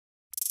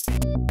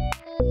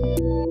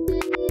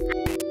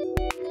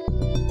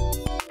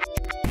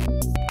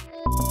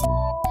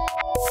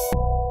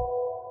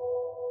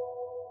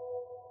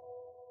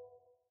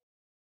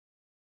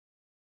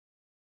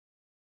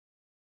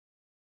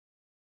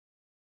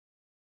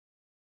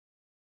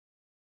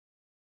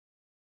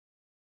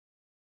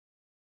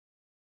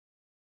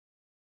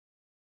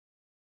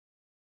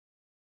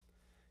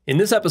In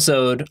this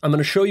episode, I'm going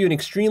to show you an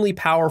extremely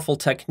powerful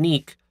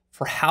technique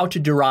for how to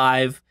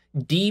derive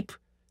deep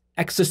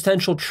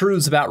existential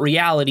truths about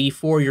reality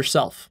for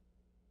yourself.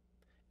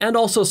 And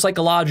also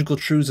psychological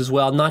truths as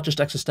well, not just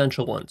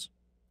existential ones.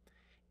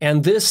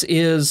 And this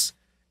is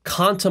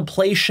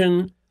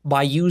contemplation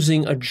by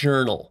using a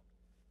journal.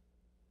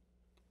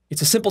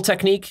 It's a simple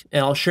technique,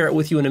 and I'll share it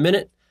with you in a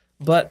minute,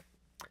 but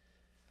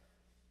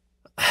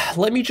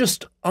let me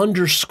just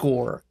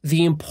underscore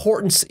the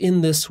importance in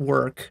this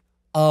work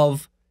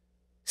of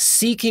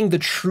seeking the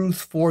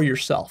truth for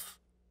yourself,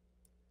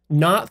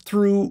 not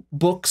through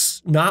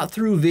books, not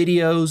through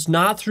videos,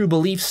 not through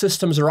belief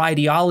systems or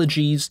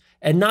ideologies,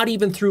 and not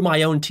even through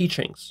my own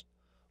teachings,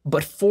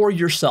 but for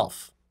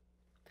yourself.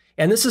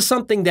 And this is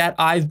something that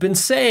I've been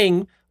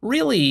saying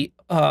really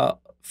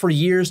for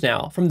years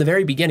now, from the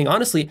very beginning.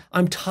 Honestly,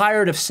 I'm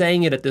tired of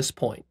saying it at this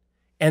point.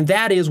 And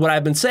that is what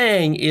I've been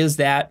saying is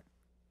that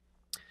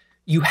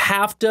you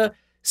have to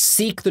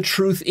seek the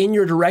truth in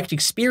your direct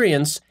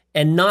experience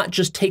and not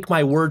just take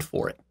my word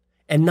for it,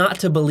 and not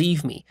to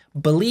believe me.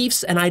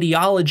 Beliefs and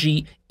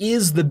ideology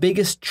is the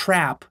biggest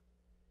trap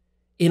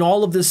in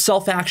all of this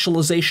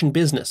self-actualization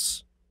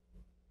business.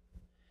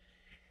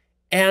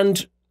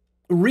 And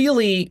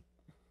really,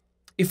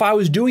 if I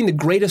was doing the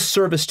greatest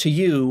service to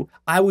you,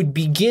 I would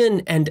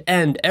begin and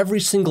end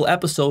every single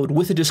episode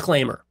with a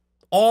disclaimer.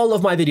 All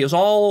of my videos,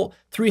 all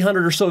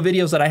 300 or so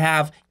videos that I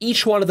have,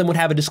 each one of them would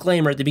have a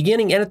disclaimer at the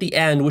beginning and at the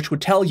end, which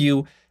would tell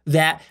you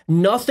that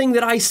nothing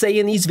that I say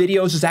in these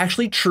videos is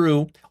actually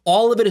true.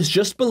 All of it is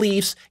just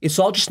beliefs. It's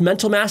all just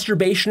mental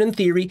masturbation in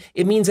theory.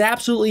 It means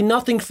absolutely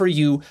nothing for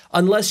you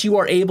unless you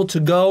are able to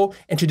go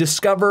and to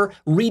discover,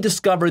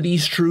 rediscover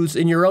these truths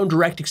in your own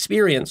direct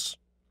experience.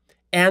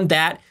 And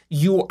that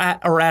you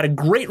are at a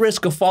great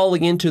risk of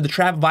falling into the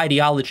trap of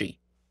ideology.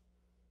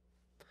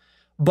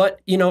 But,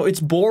 you know, it's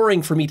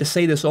boring for me to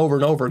say this over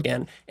and over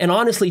again. And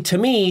honestly, to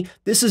me,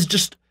 this is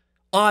just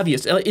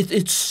obvious.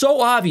 It's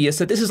so obvious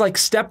that this is like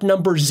step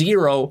number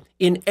 0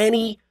 in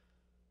any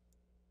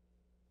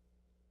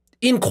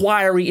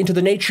inquiry into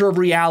the nature of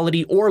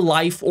reality or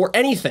life or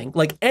anything.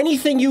 Like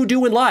anything you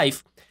do in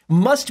life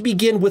must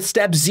begin with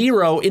step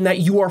 0 in that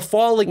you are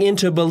falling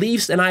into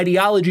beliefs and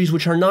ideologies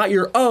which are not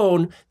your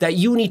own, that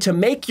you need to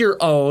make your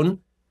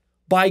own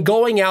by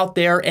going out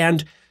there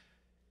and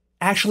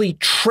actually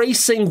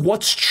tracing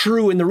what's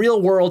true in the real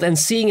world and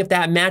seeing if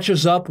that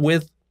matches up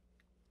with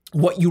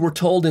what you were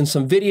told in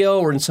some video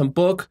or in some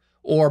book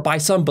or by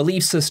some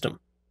belief system.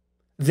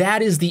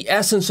 That is the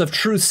essence of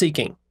truth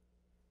seeking.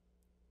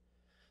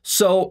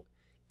 So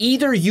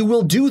either you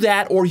will do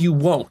that or you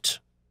won't.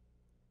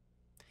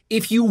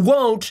 If you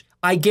won't,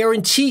 I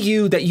guarantee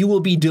you that you will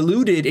be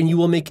deluded and you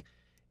will make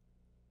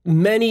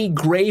many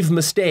grave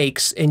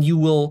mistakes and you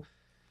will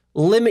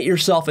limit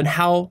yourself in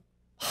how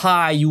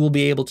high you will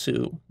be able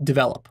to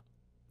develop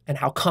and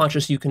how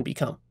conscious you can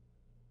become.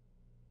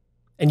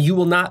 And you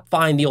will not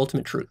find the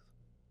ultimate truth.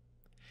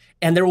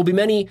 And there will be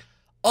many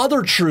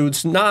other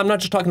truths. Now, I'm not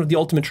just talking about the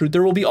ultimate truth.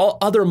 There will be all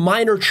other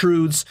minor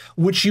truths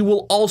which you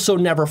will also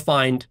never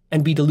find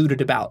and be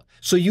deluded about.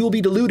 So you will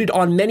be deluded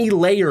on many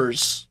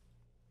layers,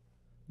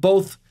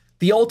 both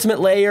the ultimate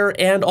layer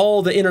and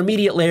all the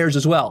intermediate layers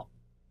as well.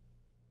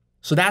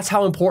 So that's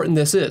how important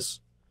this is.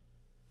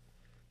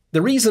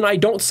 The reason I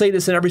don't say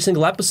this in every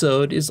single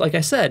episode is, like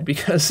I said,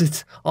 because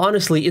it's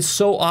honestly, it's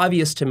so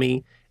obvious to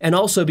me. And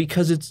also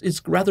because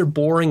it's rather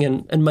boring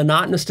and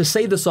monotonous to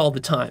say this all the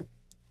time.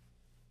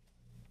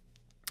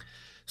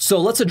 So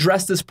let's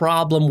address this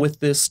problem with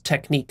this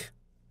technique,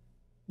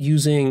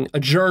 using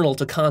a journal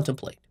to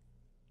contemplate.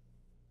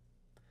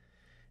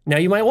 Now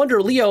you might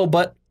wonder, Leo,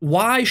 but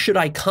why should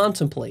I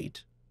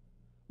contemplate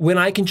when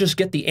I can just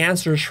get the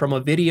answers from a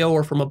video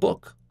or from a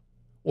book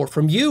or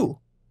from you?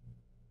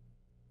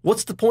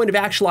 What's the point of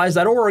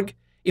Actualized.org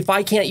if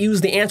I can't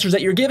use the answers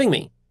that you're giving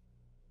me?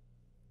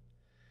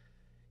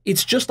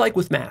 It's just like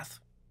with math.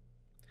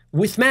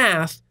 With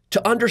math,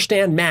 to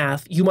understand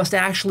math, you must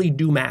actually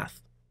do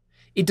math.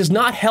 It does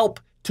not help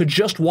to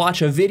just watch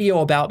a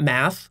video about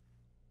math.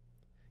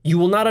 You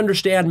will not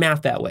understand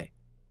math that way.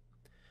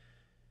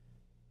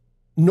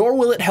 Nor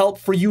will it help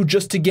for you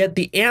just to get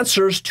the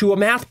answers to a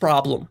math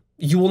problem.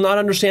 You will not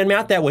understand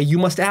math that way. You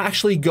must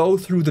actually go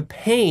through the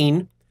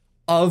pain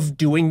of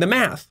doing the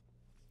math.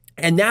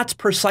 And that's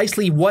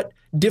precisely what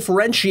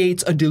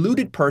differentiates a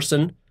deluded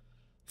person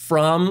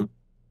from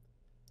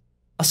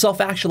a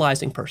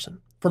self-actualizing person,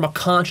 from a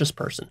conscious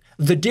person.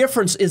 The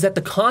difference is that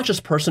the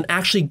conscious person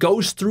actually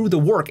goes through the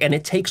work, and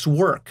it takes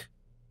work.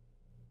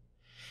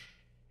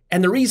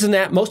 And the reason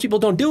that most people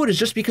don't do it is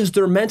just because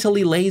they're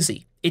mentally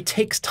lazy. It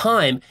takes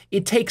time.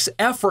 It takes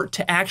effort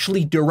to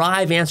actually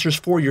derive answers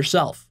for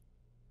yourself.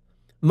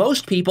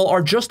 Most people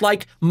are just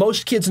like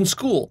most kids in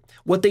school.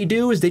 What they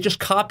do is they just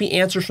copy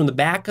answers from the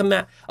back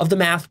of the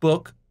math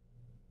book.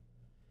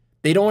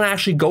 They don't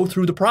actually go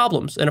through the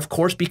problems. And of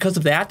course, because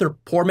of that, they're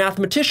poor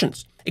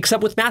mathematicians.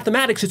 Except with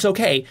mathematics, it's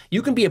okay.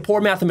 You can be a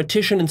poor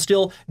mathematician and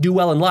still do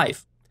well in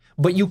life.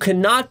 But you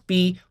cannot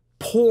be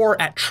poor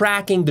at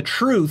tracking the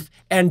truth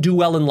and do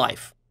well in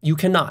life. You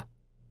cannot.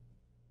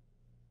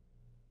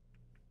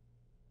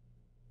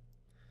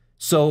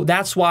 So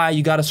that's why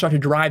you got to start to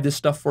derive this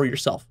stuff for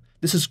yourself.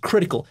 This is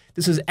critical.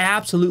 This is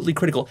absolutely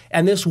critical.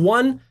 And this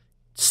one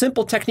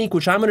simple technique,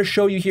 which I'm going to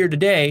show you here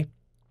today,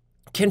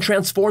 can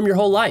transform your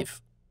whole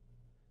life.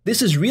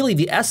 This is really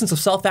the essence of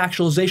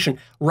self-actualization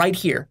right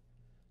here.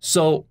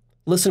 So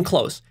listen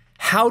close.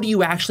 How do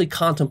you actually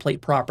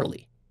contemplate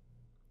properly?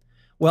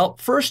 Well,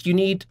 first you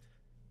need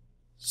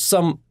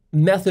some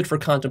method for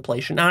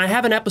contemplation. Now, I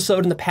have an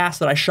episode in the past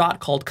that I shot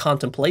called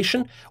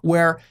Contemplation,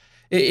 where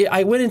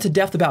I went into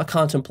depth about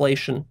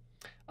contemplation.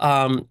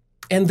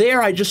 And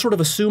there I just sort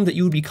of assumed that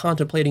you would be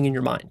contemplating in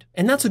your mind.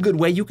 And that's a good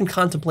way. You can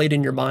contemplate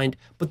in your mind.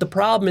 But the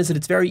problem is that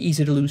it's very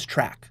easy to lose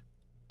track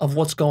of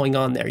what's going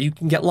on there. You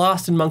can get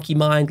lost in monkey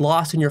mind,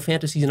 lost in your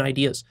fantasies and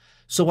ideas.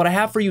 So what I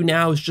have for you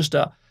now is just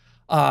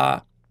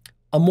a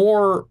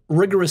more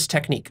rigorous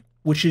technique,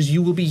 which is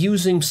you will be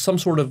using some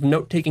sort of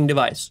note-taking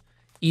device,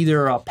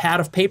 either a pad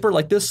of paper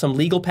like this, some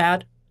legal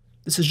pad.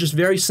 This is just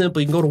very simple.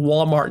 You can go to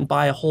Walmart and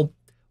buy a whole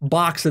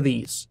box of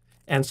these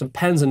and some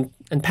pens and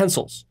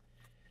pencils.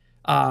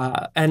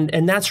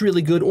 And that's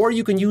really good. Or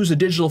you can use a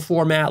digital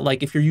format,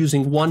 like if you're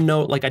using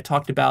OneNote, like I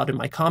talked about in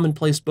my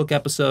Commonplace book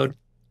episode.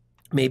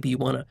 Maybe you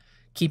want to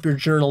keep your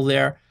journal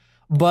there.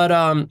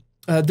 But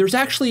there's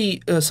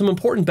actually some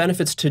important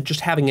benefits to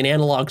just having an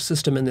analog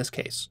system in this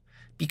case.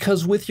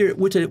 Because with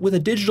a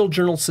digital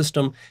journal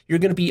system, you're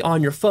going to be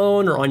on your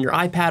phone or on your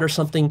iPad or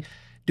something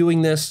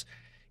doing this.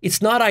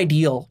 It's not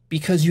ideal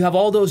because you have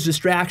all those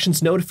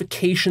distractions,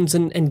 notifications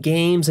and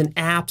games and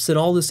apps and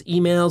all this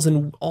emails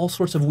and all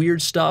sorts of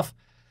weird stuff.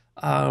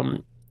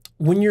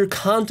 When you're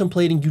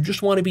contemplating, you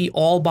just want to be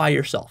all by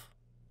yourself,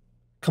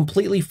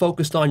 completely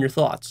focused on your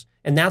thoughts.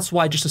 And that's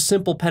why just a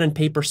simple pen and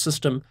paper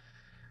system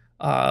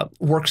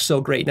works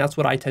so great. And that's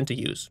what I tend to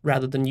use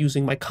rather than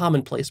using my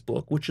Commonplace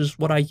book, which is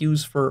what I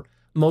use for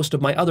most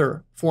of my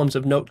other forms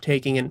of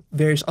note-taking and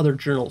various other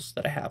journals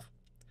that I have.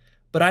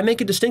 But I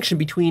make a distinction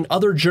between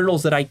other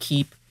journals that I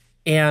keep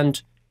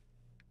and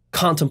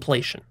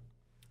contemplation.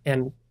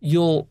 And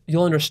you'll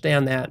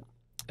understand that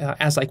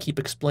as I keep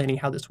explaining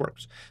how this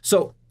works.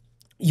 So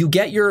you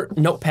get your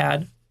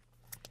notepad,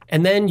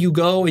 and then you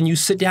go and you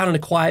sit down in a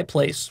quiet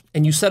place,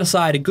 and you set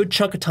aside a good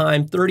chunk of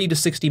time, 30 to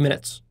 60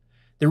 minutes.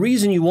 The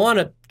reason you want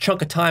a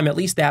chunk of time at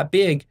least that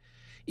big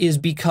is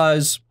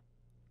because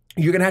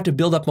you're going to have to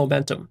build up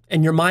momentum,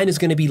 and your mind is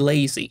going to be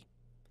lazy.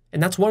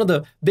 And that's one of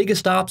the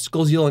biggest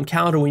obstacles you'll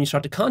encounter when you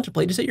start to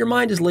contemplate, is that your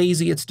mind is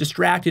lazy, it's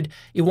distracted,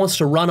 it wants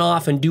to run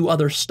off and do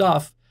other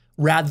stuff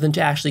rather than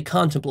to actually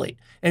contemplate.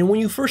 And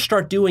when you first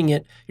start doing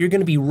it, you're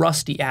going to be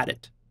rusty at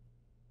it.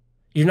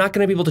 You're not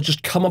going to be able to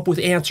just come up with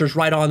answers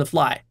right on the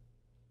fly.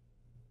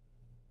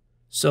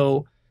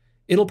 So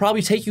it'll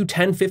probably take you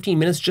 10, 15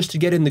 minutes just to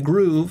get in the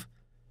groove.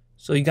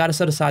 So you got to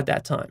set aside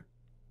that time.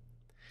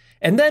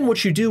 And then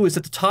what you do is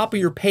at the top of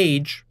your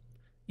page,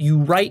 you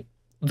write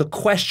the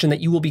question that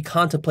you will be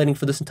contemplating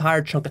for this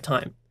entire chunk of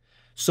time.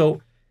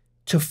 So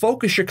to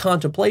focus your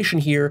contemplation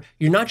here,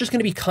 you're not just going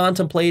to be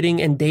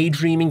contemplating and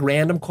daydreaming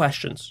random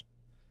questions.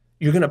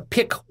 You're going to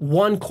pick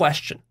one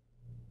question.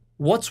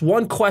 What's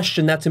one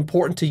question that's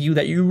important to you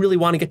that you really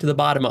want to get to the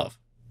bottom of?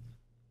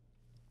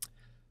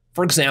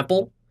 For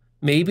example,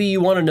 maybe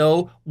you want to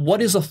know,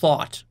 what is a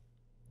thought?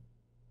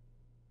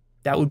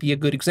 That would be a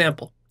good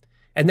example.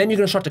 And then you're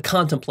going to start to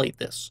contemplate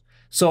this.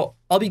 So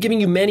I'll be giving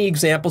you many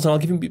examples, and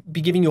I'll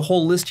be giving you a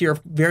whole list here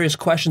of various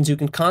questions you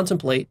can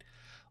contemplate.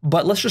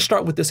 But let's just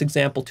start with this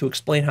example to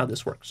explain how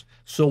this works.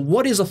 So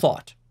what is a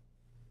thought?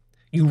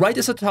 You write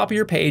this at the top of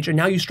your page, and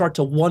now you start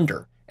to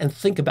wonder and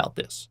think about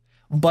this.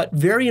 But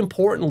very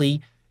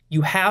importantly,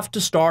 you have to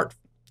start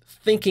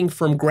thinking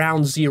from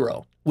ground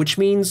zero, which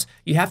means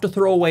you have to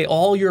throw away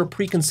all your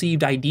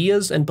preconceived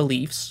ideas and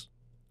beliefs,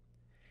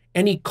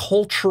 any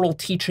cultural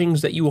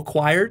teachings that you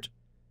acquired,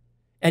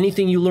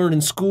 anything you learned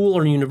in school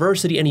or in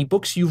university, any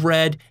books you've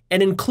read,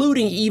 and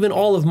including even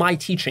all of my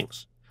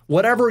teachings.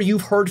 Whatever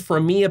you've heard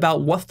from me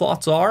about what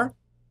thoughts are,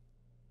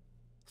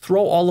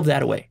 throw all of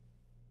that away.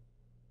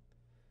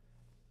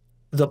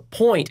 The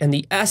point and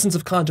the essence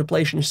of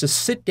contemplation is to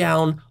sit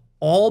down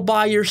all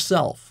by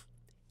yourself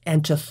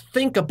and to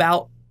think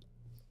about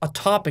a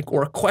topic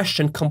or a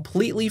question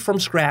completely from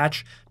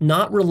scratch,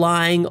 not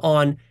relying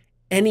on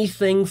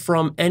anything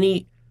from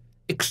any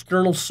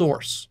external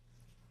source.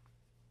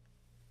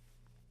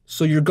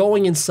 So you're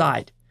going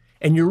inside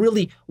and you're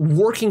really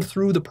working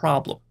through the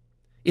problem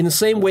in the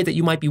same way that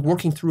you might be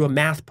working through a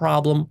math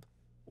problem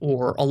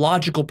or a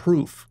logical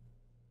proof.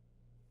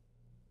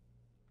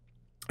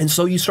 And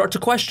so you start to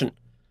question,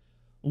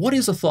 what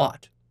is a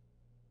thought?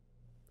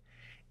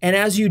 And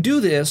as you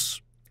do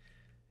this,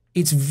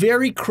 it's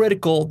very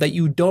critical that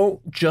you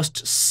don't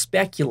just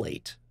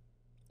speculate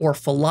or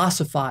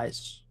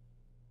philosophize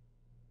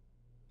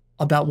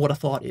about what a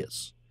thought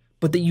is,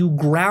 but that you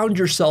ground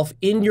yourself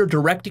in your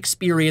direct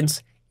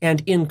experience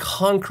and in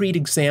concrete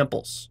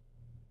examples.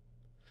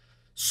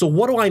 So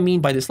what do I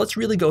mean by this? Let's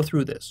really go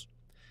through this.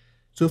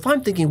 So if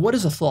I'm thinking, what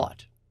is a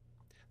thought?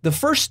 The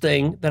first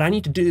thing that I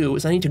need to do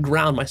is I need to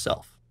ground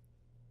myself,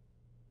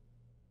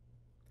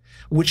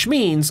 which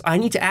means I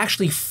need to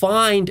actually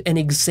find an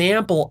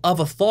example of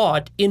a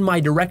thought in my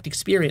direct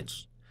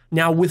experience.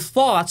 Now, with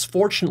thoughts,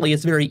 fortunately,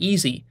 it's very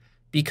easy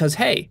because,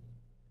 hey,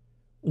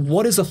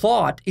 what is a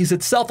thought is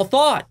itself a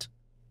thought.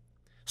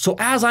 So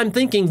as I'm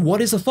thinking,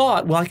 what is a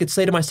thought? Well, I could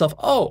say to myself,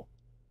 oh,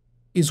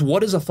 is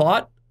what is a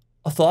thought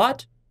a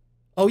thought?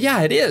 Oh,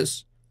 yeah, it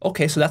is.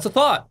 Okay, so that's a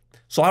thought.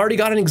 So I already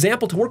got an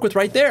example to work with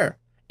right there.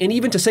 And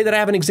even to say that I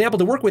have an example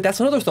to work with, that's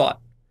another thought.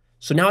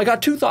 So now I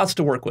got two thoughts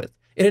to work with.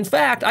 And in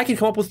fact, I can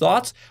come up with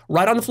thoughts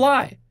right on the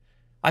fly.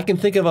 I can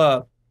think of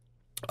a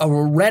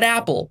red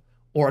apple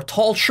or a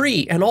tall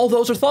tree, and all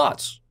those are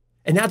thoughts.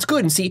 And that's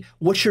good. And see,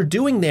 what you're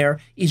doing there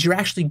is you're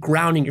actually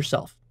grounding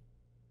yourself.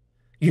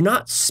 You're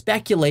not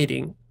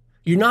speculating.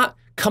 You're not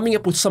coming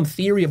up with some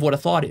theory of what a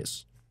thought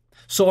is.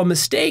 So a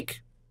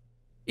mistake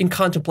in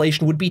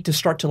contemplation would be to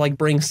start to like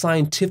bring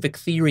scientific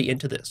theory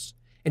into this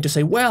and to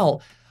say,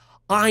 well,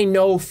 I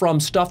know from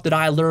stuff that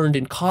I learned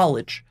in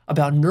college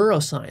about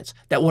neuroscience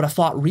that what a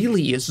thought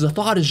really is a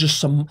thought is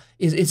just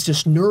it's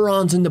just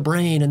neurons in the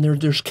brain, and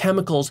there's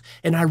chemicals,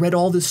 and I read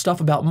all this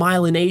stuff about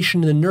myelination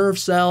in the nerve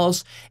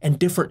cells and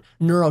different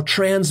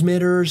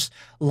neurotransmitters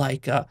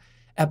like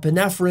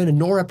epinephrine and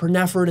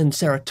norepinephrine and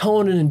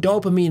serotonin and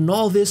dopamine and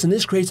all this, and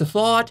this creates a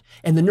thought,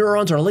 and the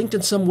neurons are linked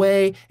in some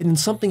way, and then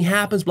something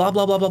happens, blah,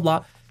 blah, blah, blah,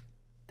 blah.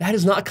 That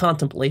is not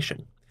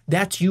contemplation.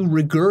 That's you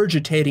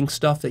regurgitating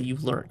stuff that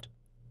you've learned.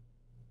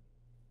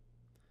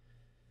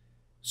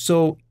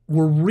 So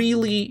we're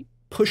really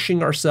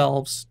pushing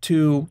ourselves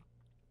to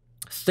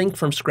think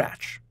from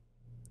scratch,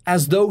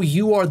 as though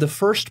you are the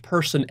first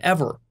person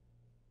ever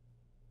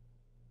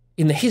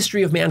in the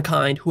history of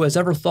mankind who has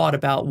ever thought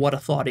about what a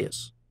thought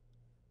is.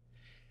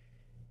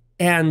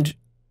 And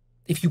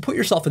if you put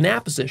yourself in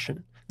that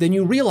position, then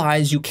you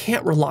realize you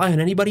can't rely on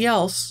anybody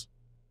else.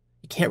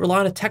 You can't rely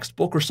on a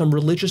textbook or some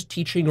religious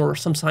teaching or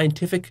some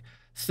scientific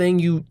thing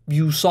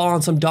you saw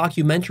on some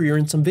documentary or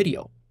in some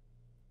video.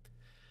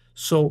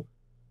 So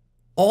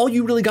all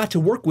you really got to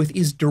work with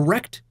is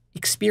direct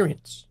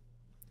experience.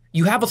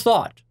 You have a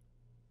thought.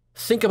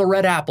 Think of a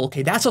red apple.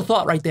 Okay, that's a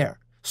thought right there.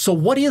 So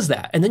what is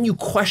that? And then you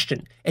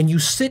question, and you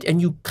sit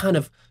and you kind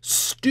of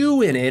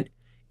stew in it,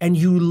 and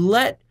you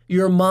let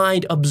your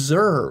mind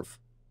observe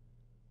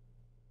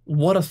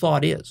what a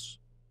thought is.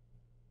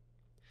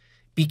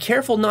 Be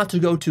careful not to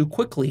go too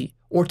quickly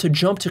or to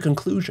jump to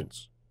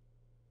conclusions.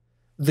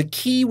 The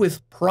key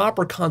with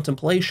proper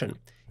contemplation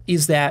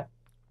is that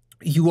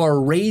you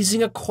are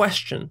raising a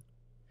question.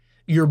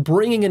 You're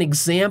bringing an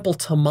example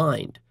to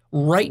mind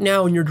right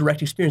now in your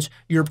direct experience.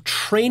 You're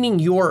training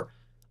your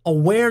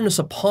awareness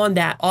upon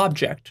that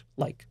object,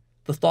 like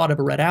the thought of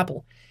a red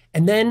apple,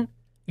 and then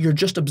you're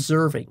just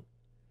observing.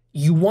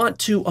 You want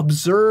to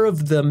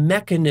observe the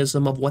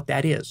mechanism of what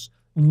that is.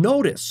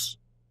 Notice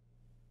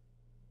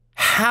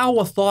how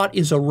a thought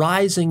is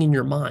arising in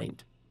your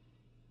mind.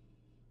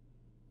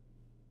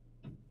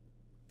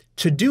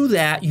 To do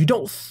that, you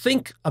don't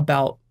think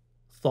about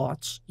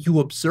thoughts, you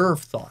observe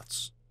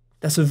thoughts.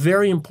 That's a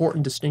very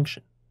important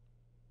distinction.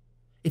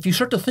 If you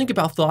start to think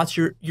about thoughts,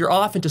 you're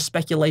off into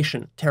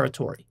speculation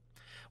territory.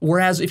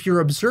 Whereas if you're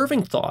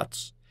observing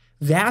thoughts,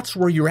 that's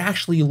where you're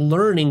actually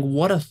learning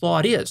what a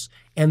thought is.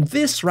 And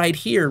this right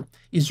here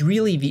is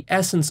really the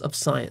essence of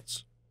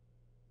science.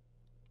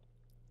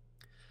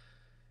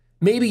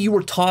 Maybe you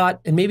were taught,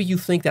 and maybe you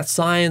think that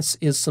science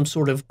is some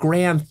sort of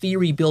grand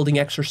theory building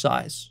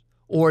exercise,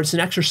 or it's an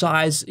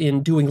exercise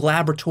in doing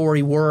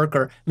laboratory work,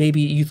 or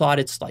maybe you thought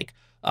it's like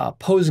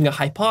posing a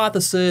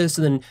hypothesis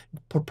and then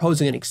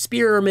proposing an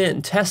experiment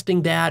and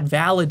testing that,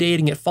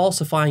 validating it,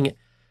 falsifying it.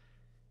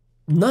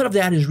 None of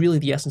that is really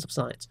the essence of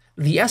science.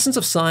 The essence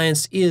of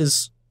science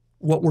is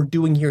what we're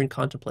doing here in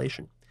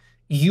contemplation.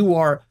 You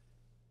are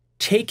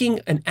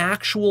taking an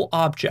actual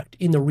object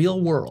in the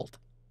real world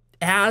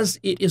as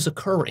it is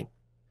occurring,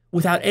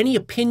 without any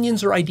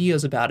opinions or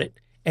ideas about it,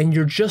 and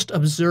you're just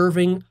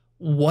observing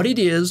what it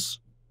is,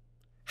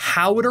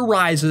 how it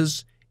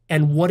arises,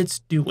 and what it's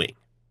doing.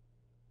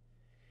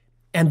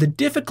 And the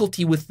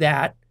difficulty with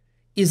that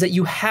is that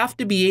you have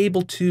to be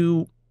able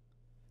to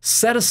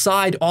set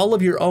aside all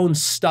of your own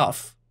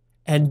stuff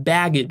and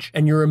baggage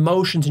and your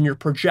emotions and your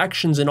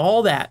projections and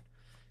all that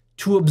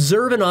to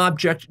observe an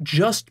object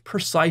just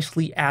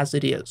precisely as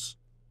it is.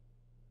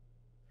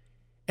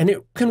 And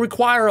it can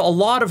require a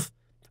lot of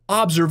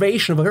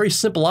observation of a very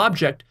simple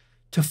object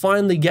to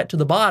finally get to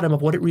the bottom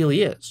of what it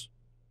really is.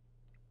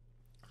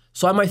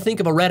 So I might think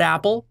of a red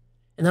apple,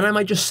 and then I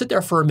might just sit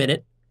there for a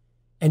minute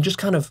and just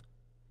kind of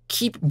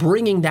keep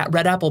bringing that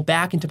red apple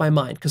back into my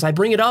mind, because I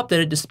bring it up,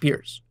 then it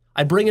disappears.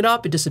 I bring it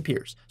up, it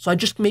disappears. So I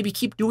just maybe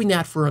keep doing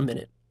that for a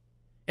minute.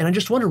 And I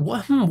just wonder,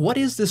 what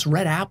is this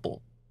red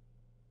apple?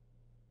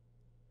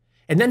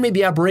 And then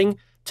maybe I bring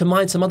to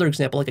mind some other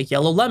example, like a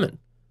yellow lemon.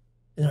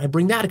 And I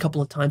bring that a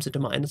couple of times into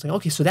mind. It's like,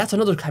 okay, so that's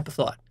another type of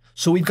thought.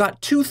 So we've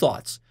got two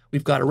thoughts.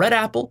 We've got a red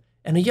apple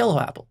and a yellow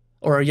apple,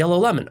 or a yellow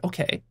lemon.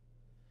 Okay.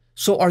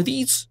 So are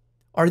these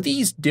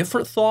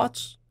different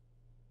thoughts?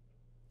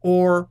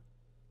 Or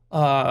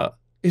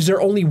is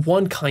there only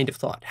one kind of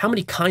thought? How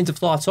many kinds of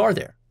thoughts are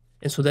there?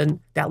 And so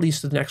then that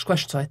leads to the next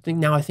question. So I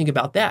think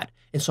about that.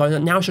 And so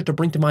now I start to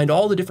bring to mind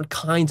all the different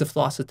kinds of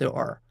thoughts that there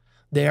are.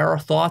 There are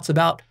thoughts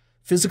about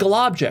physical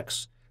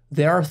objects.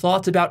 There are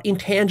thoughts about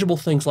intangible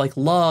things like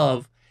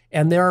love.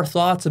 And there are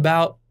thoughts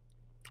about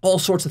all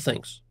sorts of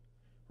things,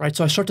 right?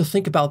 So I start to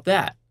think about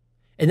that.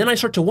 And then I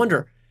start to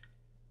wonder,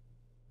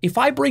 if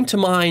I bring to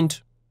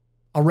mind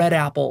a red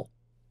apple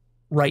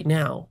right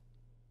now,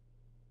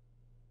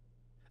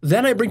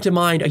 then I bring to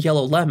mind a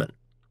yellow lemon.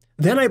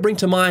 Then I bring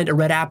to mind a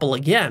red apple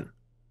again.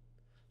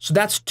 So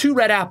that's two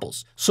red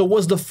apples. So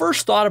was the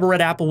first thought of a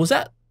red apple, was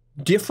that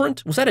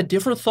different? Was that a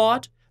different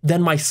thought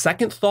than my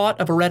second thought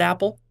of a red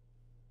apple?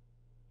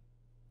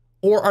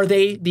 Or are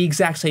they the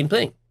exact same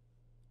thing?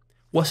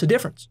 What's the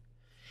difference?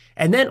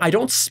 And then I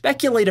don't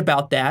speculate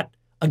about that.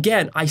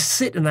 Again, I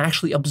sit and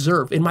actually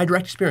observe in my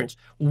direct experience.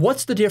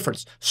 What's the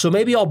difference? So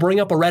maybe I'll bring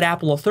up a red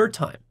apple a third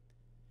time,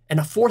 and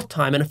a fourth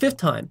time, and a fifth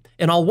time,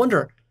 and I'll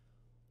wonder,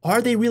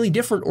 are they really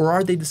different or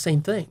are they the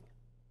same thing?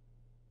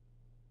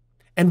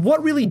 And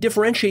what really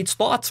differentiates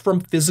thoughts from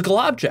physical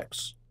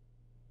objects?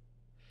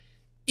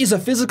 Is a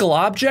physical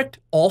object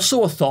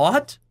also a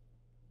thought?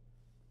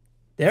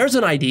 There's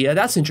an idea.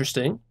 That's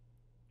interesting.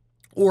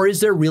 Or is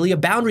there really a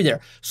boundary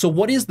there? So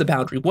what is the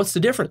boundary? What's the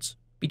difference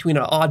between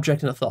an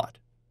object and a thought?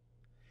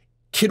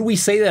 Could we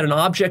say that an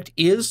object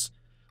is,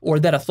 or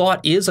that a thought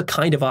is a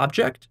kind of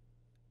object?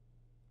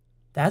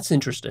 That's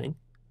interesting.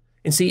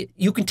 And see,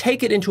 you can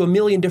take it into a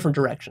million different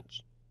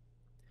directions.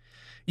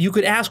 You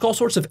could ask all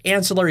sorts of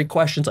ancillary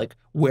questions like,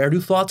 where do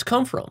thoughts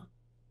come from?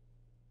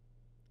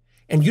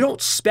 And you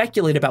don't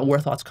speculate about where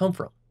thoughts come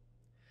from.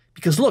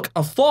 Because look,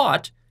 a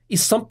thought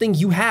is something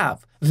you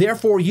have.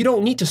 Therefore, you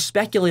don't need to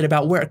speculate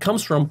about where it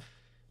comes from.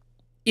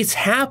 It's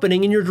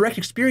happening in your direct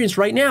experience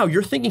right now.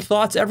 You're thinking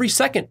thoughts every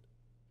second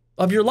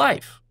of your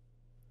life.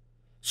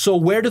 So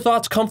where do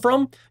thoughts come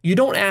from? You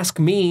don't ask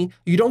me.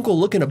 You don't go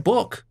look in a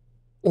book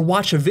or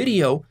watch a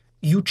video.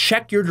 You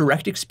check your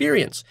direct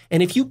experience.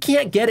 And if you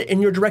can't get it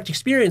in your direct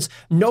experience,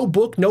 no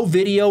book, no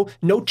video,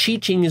 no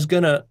teaching is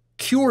going to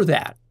cure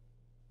that.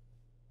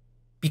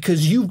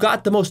 Because you've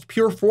got the most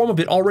pure form of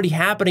it already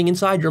happening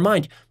inside your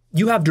mind.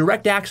 You have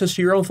direct access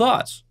to your own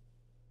thoughts.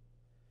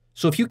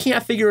 So if you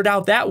can't figure it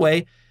out that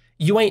way,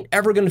 you ain't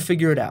ever going to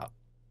figure it out.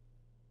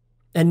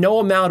 And no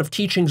amount of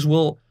teachings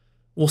will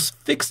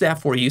fix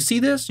that for you. You see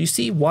this? You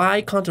see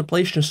why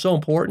contemplation is so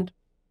important?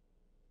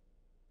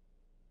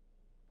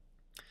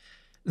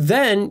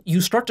 Then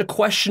you start to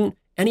question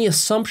any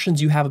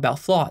assumptions you have about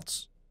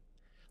thoughts.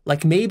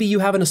 Like maybe you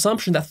have an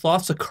assumption that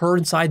thoughts occur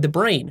inside the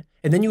brain,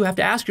 and then you have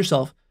to ask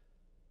yourself,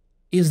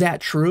 is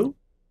that true?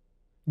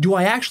 Do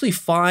I actually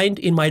find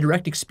in my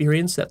direct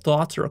experience that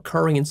thoughts are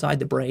occurring inside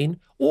the brain?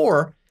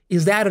 Or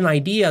is that an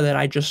idea that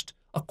I just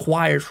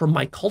acquired from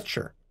my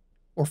culture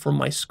or from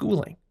my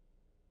schooling?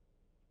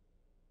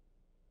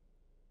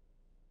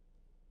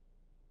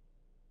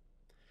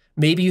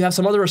 Maybe you have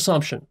some other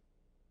assumption,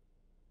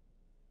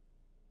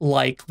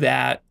 like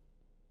that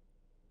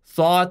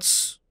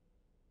thoughts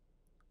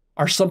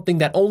are something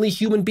that only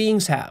human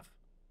beings have.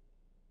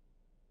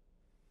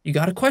 You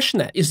got to question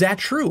that. Is that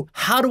true?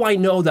 How do I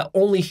know that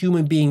only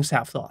human beings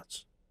have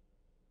thoughts?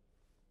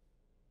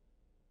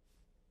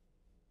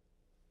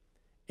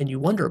 And you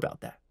wonder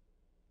about that.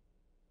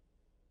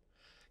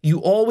 You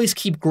always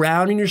keep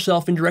grounding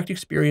yourself in direct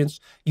experience.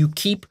 You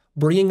keep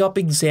bringing up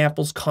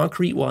examples,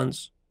 concrete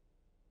ones,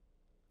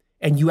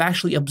 and you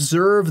actually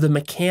observe the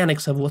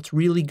mechanics of what's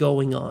really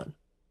going on.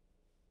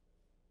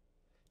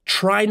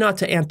 Try not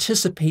to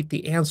anticipate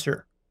the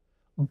answer,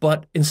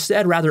 but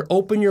instead rather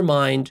open your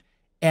mind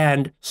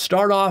and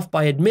start off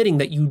by admitting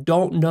that you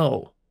don't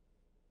know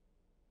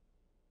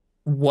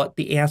what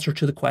the answer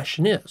to the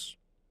question is.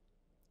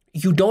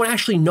 You don't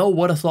actually know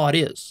what a thought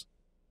is.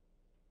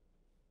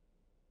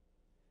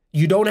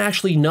 You don't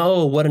actually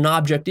know what an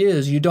object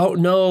is. You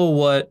don't know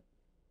what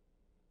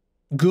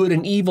good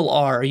and evil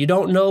are. You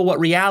don't know what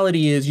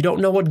reality is. You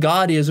don't know what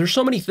God is. There's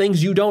so many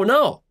things you don't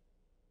know.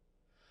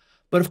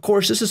 But of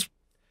course, this is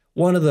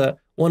one of the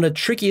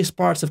trickiest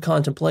parts of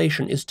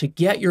contemplation, is to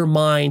get your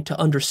mind to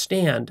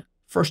understand,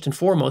 first and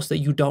foremost, that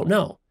you don't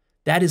know.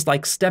 That is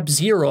like step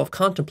 0 of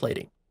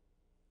contemplating.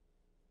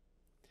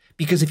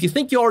 Because if you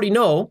think you already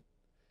know,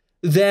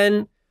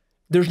 then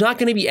there's not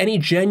going to be any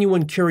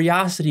genuine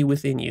curiosity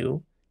within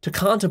you to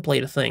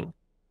contemplate a thing.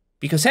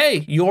 Because,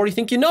 hey, you already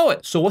think you know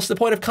it. So what's the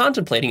point of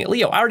contemplating it?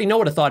 Leo, I already know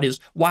what a thought is.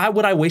 Why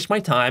would I waste my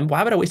time?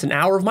 Why would I waste an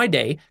hour of my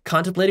day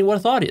contemplating what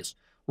a thought is?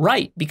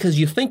 Right, because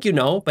you think you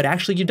know, but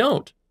actually you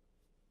don't.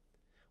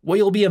 What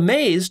you'll be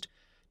amazed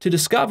to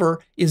discover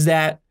is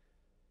that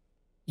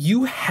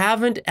you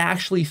haven't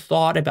actually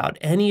thought about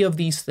any of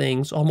these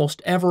things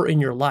almost ever in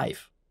your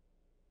life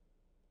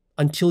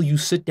until you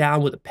sit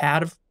down with a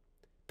pad of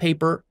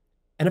paper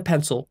and a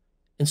pencil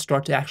and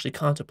start to actually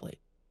contemplate.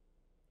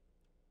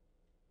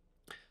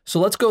 So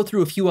let's go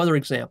through a few other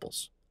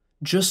examples,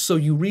 just so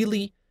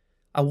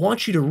I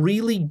want you to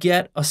really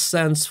get a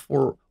sense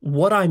for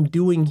what I'm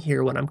doing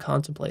here when I'm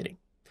contemplating.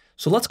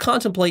 So let's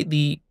contemplate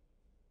the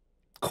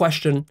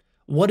question,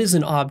 what is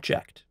an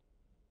object?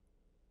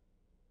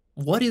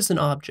 What is an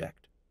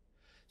object?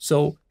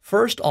 So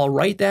first, I'll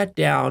write that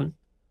down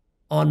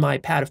on my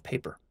pad of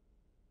paper.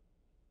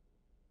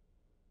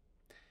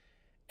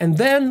 And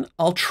then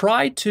I'll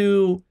try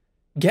to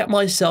get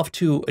myself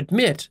to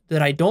admit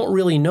that I don't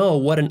really know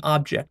what an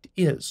object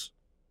is.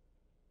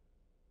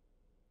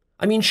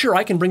 I mean, sure,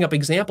 I can bring up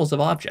examples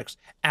of objects,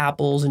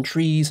 apples and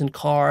trees and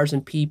cars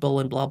and people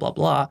and blah, blah,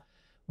 blah,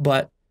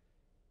 but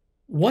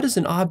what is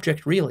an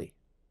object really?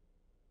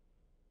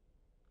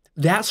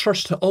 That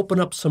starts to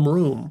open up some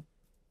room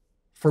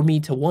for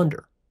me to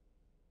wonder.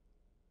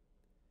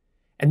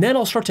 And then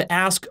I'll start to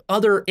ask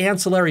other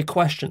ancillary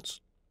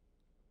questions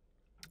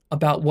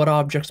about what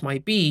objects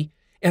might be,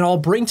 and I'll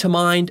bring to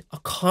mind a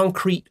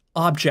concrete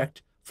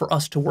object for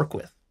us to work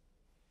with.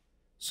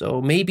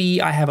 So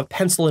maybe I have a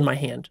pencil in my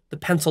hand, the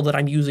pencil that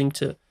I'm using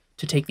to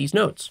take these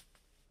notes.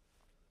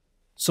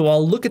 So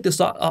I'll look at this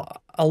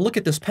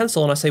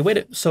pencil and I say,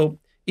 wait, so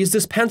is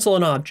this pencil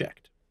an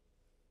object?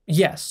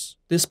 Yes,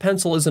 this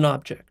pencil is an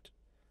object.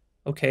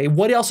 Okay,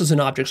 what else is an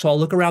object? So I'll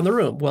look around the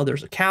room. Well,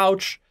 there's a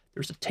couch,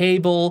 there's a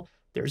table,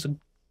 there's a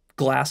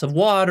glass of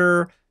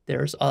water,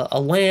 there's a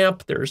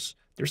lamp, there's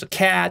a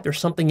cat, there's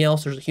something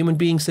else, there's a human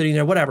being sitting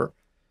there, whatever.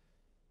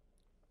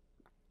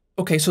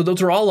 Okay, so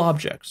those are all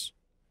objects.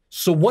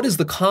 So what is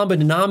the common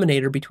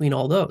denominator between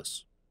all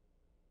those?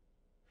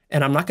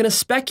 And I'm not going to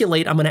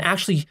speculate. I'm going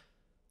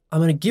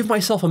to give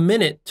myself a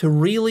minute to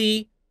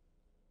really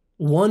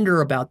wonder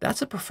about.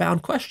 That's a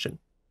profound question.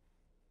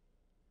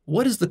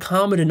 What is the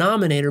common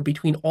denominator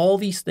between all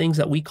these things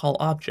that we call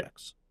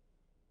objects?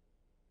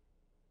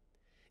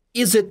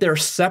 Is it their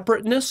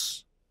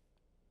separateness?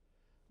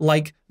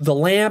 Like the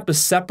lamp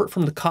is separate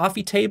from the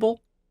coffee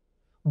table?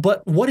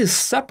 But what is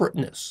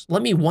separateness?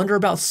 Let me wonder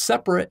about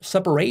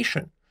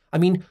separation. I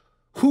mean,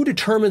 who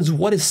determines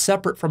what is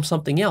separate from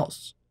something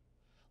else?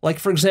 Like,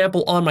 for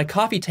example, on my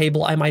coffee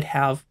table, I might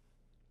have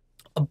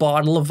a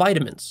bottle of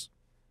vitamins.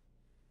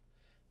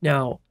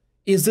 Now,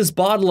 is this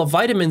bottle of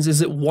vitamins,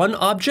 is it one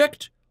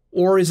object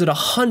or is it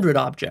 100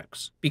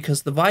 objects?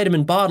 Because the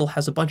vitamin bottle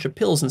has a bunch of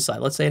pills inside.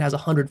 Let's say it has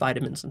 100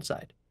 vitamins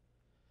inside.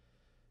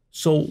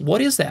 So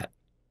what is that?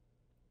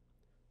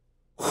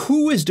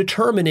 Who is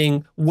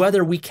determining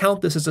whether we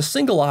count this as a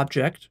single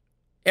object,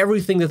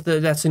 everything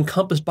that's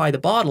encompassed by the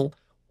bottle,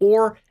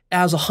 or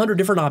as 100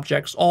 different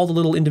objects, all the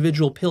little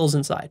individual pills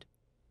inside?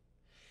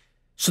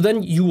 So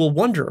then you will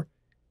wonder,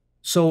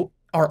 so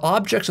are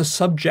objects a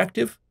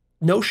subjective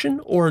notion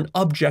or an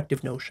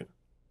objective notion?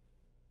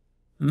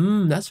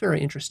 That's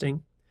very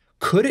interesting.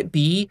 Could it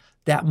be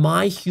that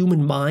my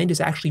human mind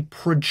is actually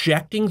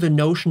projecting the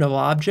notion of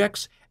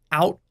objects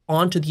out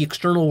onto the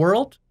external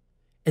world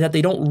and that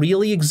they don't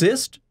really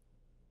exist?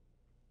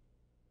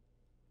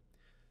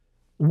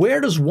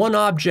 Where does one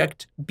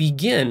object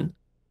begin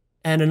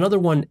and another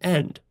one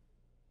end?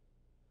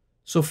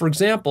 So for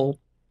example,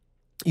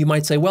 you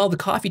might say, well, the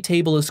coffee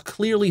table is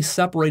clearly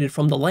separated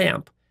from the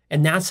lamp,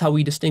 and that's how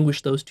we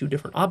distinguish those two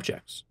different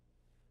objects.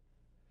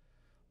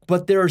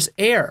 But there's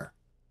air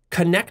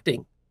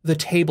connecting the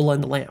table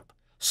and the lamp.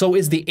 So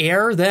is the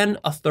air then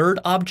a third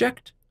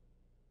object?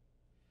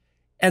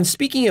 And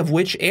speaking of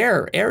which,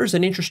 air is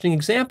an interesting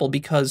example,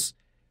 because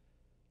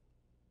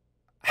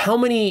how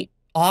many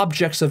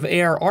objects of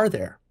air are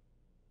there?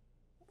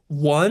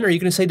 One? Are you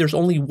going to say there's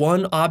only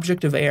one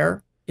object of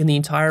air in the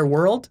entire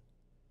world,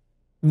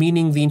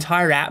 meaning the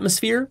entire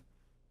atmosphere?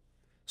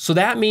 So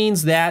that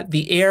means that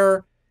the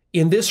air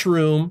in this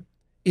room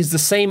is the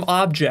same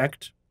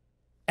object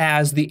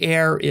as the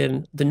air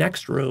in the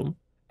next room,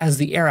 as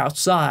the air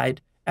outside,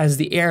 as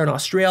the air in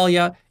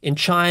Australia, in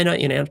China,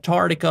 in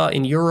Antarctica,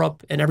 in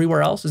Europe, and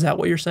everywhere else? Is that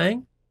what you're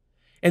saying?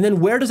 And then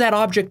where does that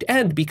object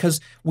end? Because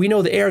we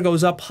know the air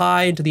goes up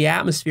high into the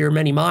atmosphere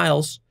many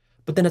miles,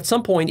 but then at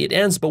some point it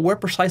ends, but where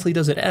precisely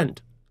does it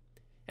end?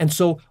 And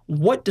so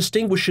what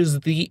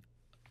distinguishes the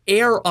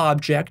air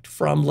object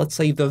from, let's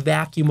say, the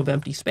vacuum of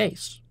empty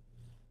space?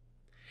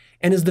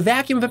 And is the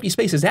vacuum of empty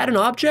space, is that an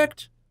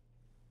object?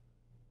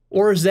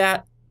 Or is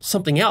that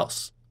something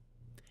else?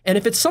 And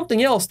if it's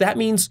something else, that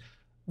means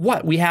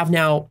what? We have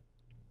now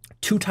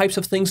two types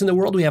of things in the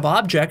world. We have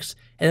objects,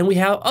 and then we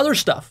have other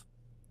stuff.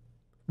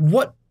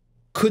 What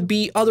could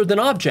be other than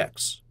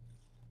objects?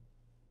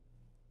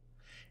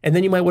 And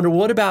then you might wonder,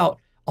 what about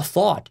a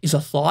thought? Is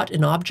a thought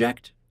an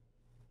object?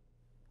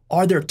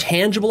 Are there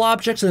tangible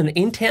objects and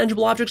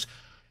intangible objects?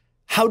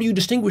 How do you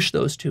distinguish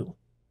those two?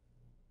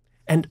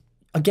 And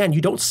again, you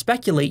don't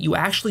speculate, you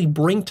actually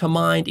bring to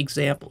mind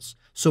examples.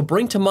 So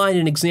bring to mind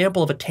an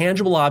example of a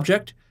tangible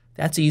object.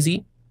 That's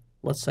easy.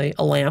 Let's say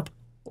a lamp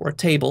or a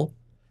table.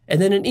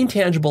 And then an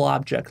intangible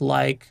object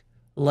like,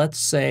 let's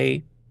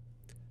say,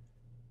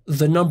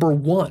 the number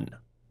 1,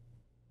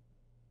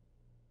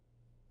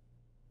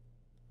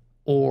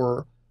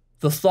 or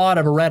the thought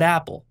of a red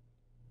apple.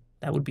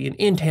 That would be an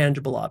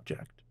intangible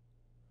object.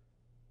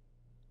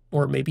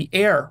 Or maybe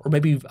air, or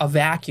maybe a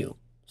vacuum,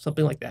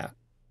 something like that.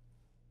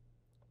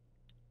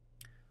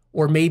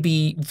 Or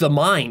maybe the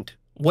mind.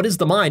 What is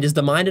the mind? Is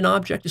the mind an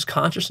object? Is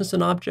consciousness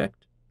an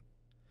object?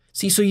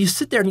 See, so you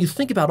sit there and you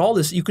think about all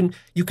this. You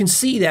can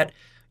see that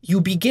you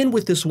begin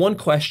with this one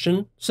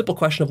question, simple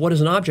question of what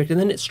is an object, and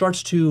then it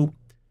starts to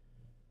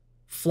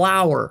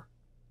flower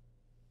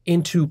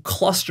into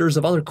clusters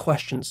of other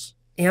questions,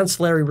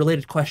 ancillary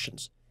related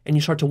questions, and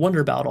you start to wonder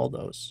about all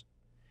those.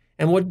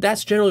 And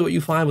that's generally what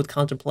you find with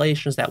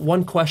contemplation, is that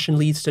one question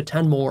leads to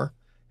 10 more,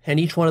 and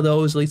each one of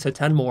those leads to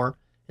 10 more,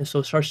 and so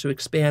it starts to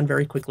expand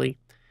very quickly,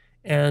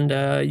 and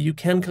you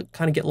can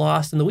kind of get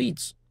lost in the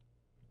weeds.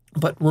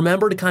 But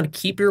remember to kind of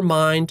keep your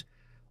mind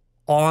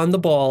on the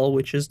ball,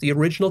 which is the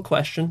original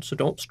question, so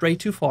don't stray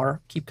too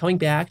far. Keep coming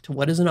back to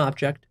what is an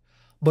object,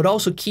 but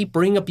also keep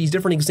bringing up these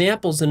different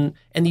examples and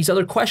these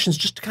other questions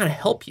just to kind of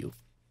help you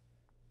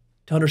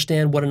to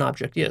understand what an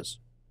object is.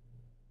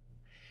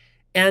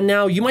 And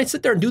now you might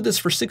sit there and do this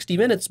for 60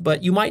 minutes,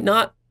 but you might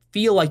not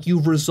feel like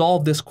you've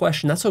resolved this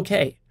question. That's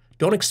okay.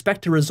 Don't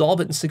expect to resolve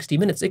it in 60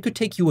 minutes. It could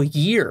take you a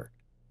year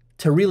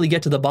to really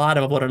get to the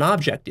bottom of what an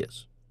object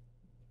is.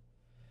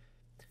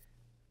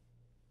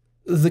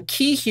 The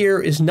key here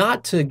is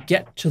not to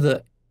get to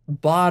the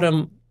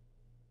bottom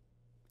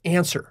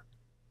answer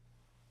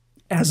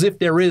as if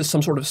there is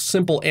some sort of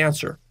simple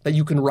answer that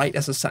you can write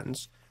as a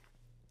sentence.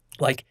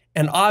 Like,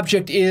 an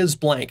object is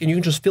blank, and you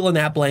can just fill in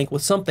that blank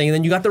with something, and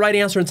then you got the right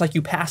answer, and it's like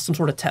you passed some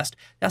sort of test.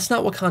 That's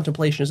not what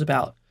contemplation is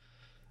about.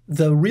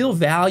 The real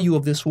value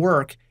of this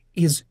work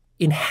is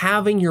in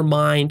having your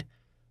mind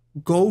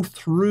go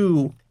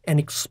through and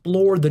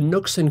explore the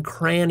nooks and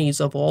crannies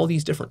of all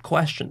these different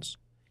questions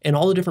and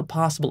all the different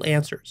possible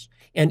answers.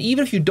 And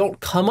even if you don't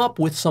come up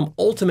with some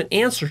ultimate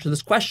answer to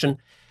this question,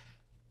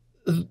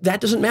 that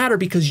doesn't matter,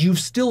 because you've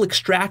still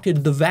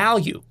extracted the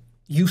value.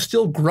 You've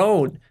still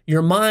grown.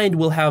 Your mind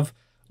will have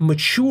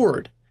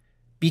matured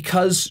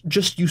because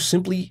just you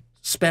simply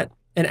spent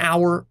an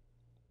hour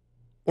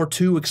or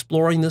two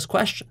exploring this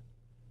question.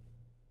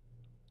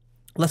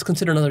 Let's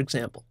consider another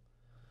example.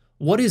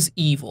 What is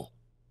evil?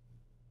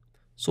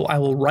 So I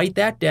will write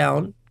that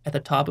down at the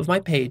top of my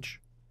page,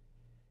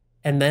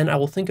 and then I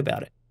will think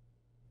about it.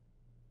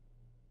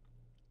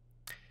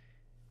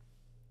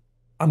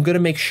 I'm going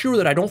to make sure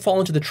that I don't fall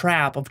into the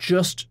trap of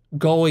just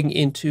going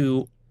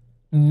into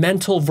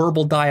mental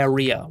verbal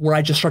diarrhea, where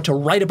I just start to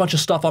write a bunch of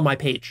stuff on my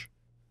page.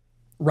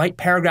 Write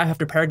paragraph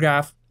after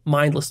paragraph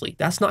mindlessly.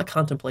 That's not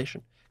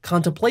contemplation.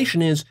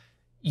 Contemplation is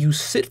you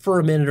sit for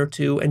a minute or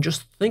two and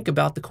just think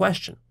about the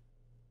question.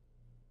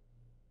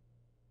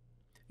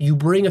 You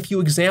bring a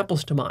few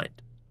examples to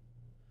mind.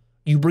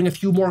 You bring a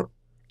few more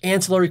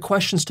ancillary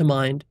questions to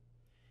mind.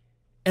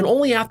 And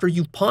only after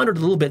you've pondered a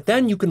little bit,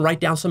 then you can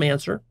write down some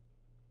answer.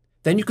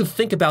 Then you can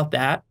think about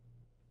that,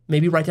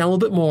 maybe write down a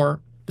little bit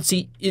more. But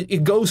see,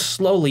 it goes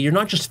slowly. You're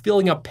not just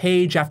filling up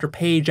page after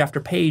page after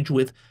page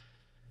with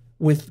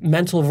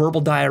mental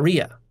verbal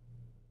diarrhea.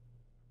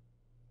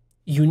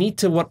 You need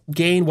to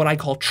gain what I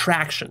call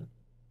traction.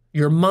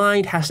 Your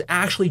mind has to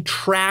actually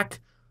track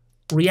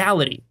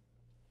reality.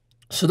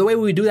 So the way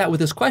we would do that with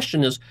this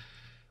question is,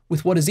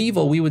 with what is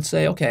evil, we would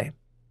say, okay,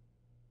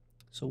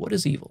 so what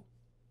is evil?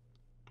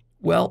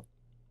 Well,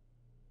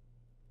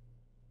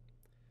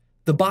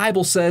 the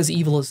Bible says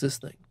evil is this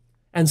thing.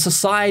 And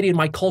society and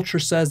my culture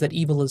says that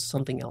evil is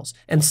something else.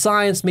 And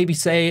science maybe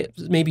says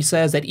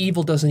that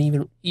evil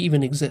doesn't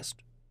even exist.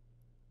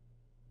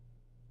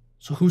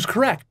 So who's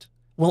correct?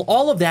 Well,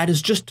 all of that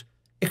is just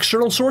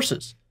external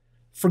sources.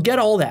 Forget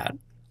all that.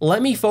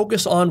 Let me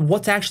focus on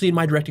what's actually in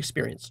my direct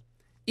experience.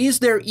 Is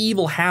there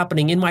evil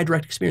happening in my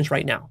direct experience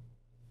right now?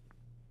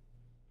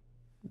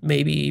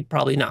 Maybe,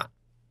 probably not,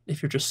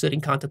 if you're just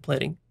sitting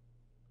contemplating.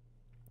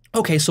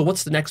 Okay, so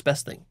what's the next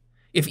best thing?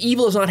 If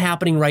evil is not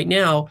happening right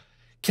now,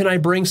 can I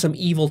bring some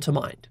evil to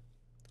mind?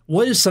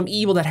 What is some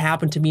evil that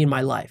happened to me in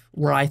my life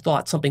where I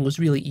thought something was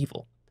really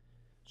evil?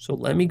 So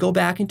let me go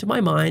back into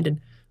my mind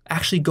and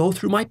actually go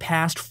through my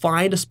past,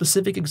 find a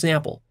specific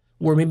example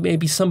where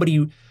maybe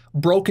somebody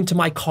broke into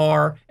my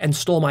car and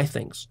stole my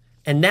things.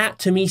 And that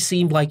to me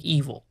seemed like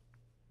evil.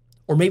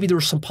 Or maybe there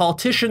was some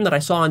politician that I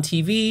saw on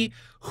TV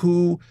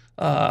who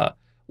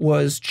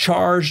was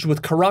charged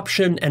with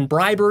corruption and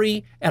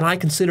bribery, and I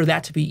consider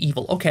that to be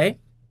evil. Okay,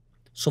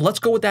 so let's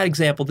go with that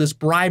example, this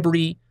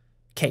bribery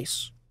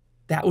case.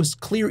 That was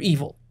clear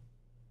evil.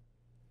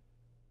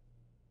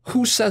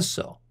 Who says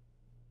so?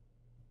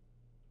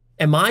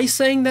 Am I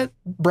saying that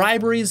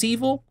bribery is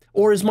evil,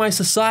 or is my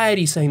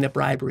society saying that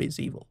bribery is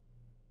evil?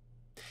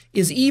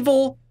 Is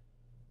evil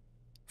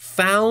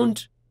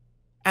found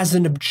as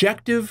an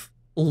objective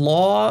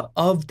law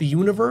of the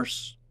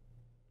universe?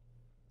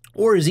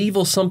 Or is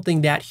evil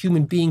something that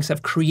human beings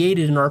have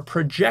created and are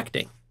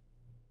projecting?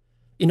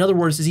 In other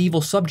words, is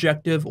evil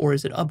subjective or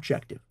is it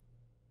objective?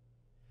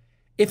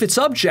 If it's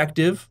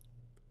subjective,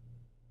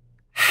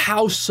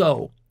 how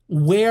so?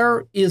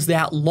 Where is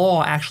that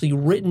law actually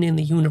written in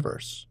the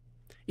universe?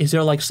 Is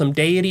there like some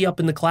deity up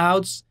in the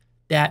clouds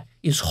that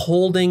is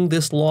holding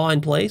this law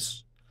in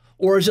place?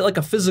 Or is it like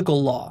a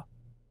physical law,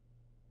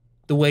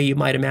 the way you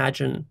might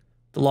imagine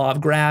the law of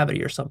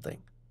gravity or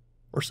something,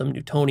 or some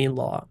Newtonian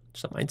law,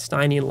 some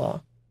Einsteinian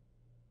law?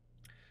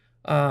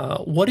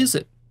 What is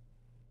it?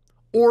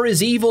 Or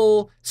is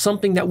evil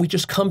something that we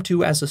just come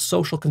to as a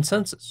social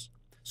consensus?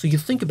 So you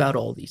think about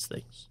all these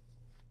things,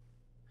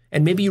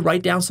 and maybe you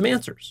write down some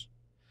answers.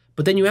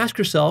 But then you ask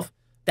yourself,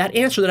 that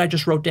answer that I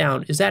just wrote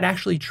down, is that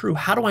actually true?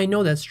 How do I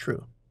know that's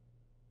true?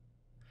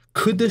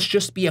 Could this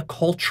just be a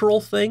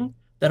cultural thing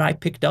that I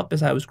picked up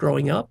as I was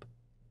growing up?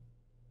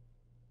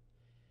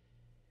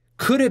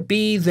 Could it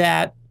be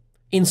that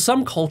in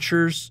some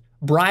cultures,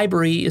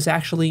 bribery is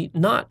actually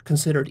not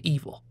considered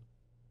evil?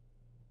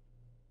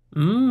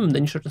 Then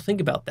you start to think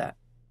about that.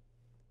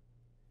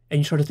 And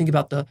you start to think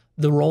about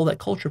the role that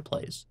culture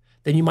plays.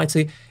 Then you might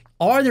say,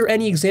 are there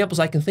any examples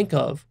I can think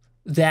of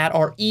that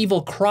are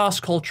evil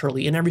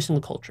cross-culturally in every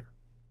single culture?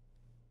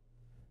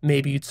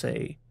 Maybe you'd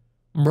say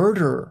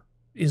murder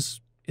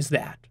is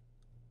that.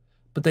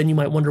 But then you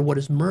might wonder, what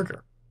is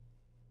murder?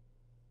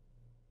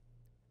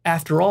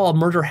 After all,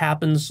 murder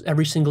happens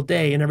every single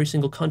day in every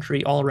single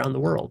country all around the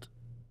world.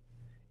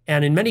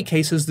 And in many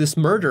cases, this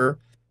murder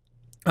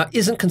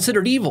isn't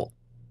considered evil.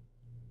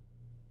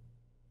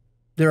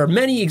 There are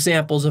many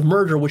examples of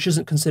murder which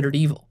isn't considered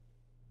evil.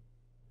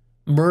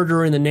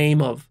 Murder in the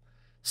name of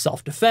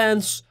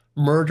self-defense,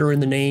 murder in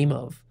the name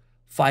of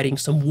fighting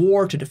some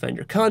war to defend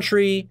your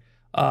country,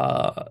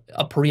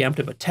 a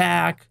preemptive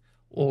attack,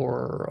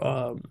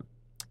 or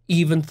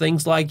even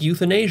things like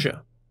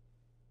euthanasia,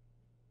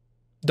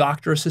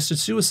 doctor-assisted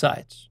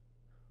suicides,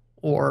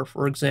 or,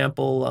 for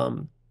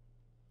example,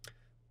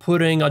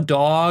 putting a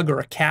dog or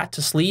a cat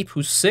to sleep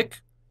who's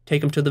sick,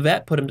 take him to the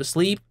vet, put him to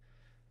sleep.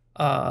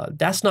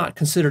 That's not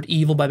considered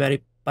evil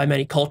by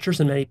many cultures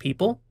and many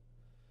people.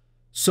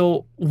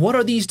 So what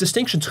are these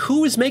distinctions?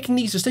 Who is making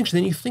these distinctions?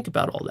 Then you think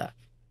about all that.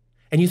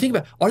 And you think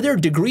about, are there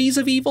degrees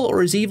of evil,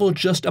 or is evil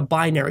just a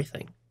binary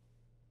thing?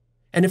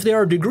 And if there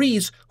are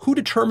degrees, who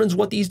determines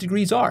what these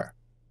degrees are?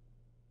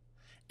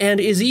 And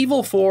is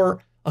evil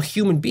for a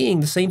human being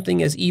the same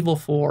thing as evil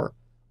for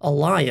a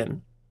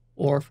lion,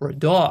 or for a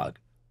dog,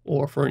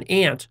 or for an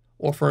ant,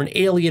 or for an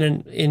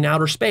alien in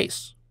outer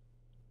space?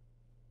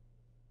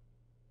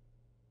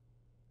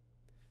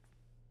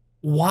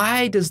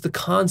 Why does the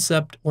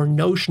concept or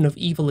notion of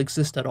evil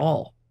exist at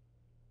all?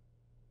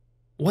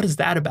 What is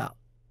that about?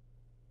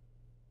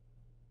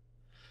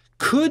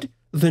 Could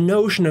the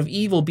notion of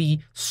evil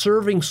be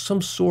serving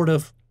some sort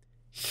of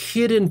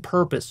hidden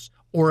purpose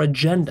or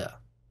agenda?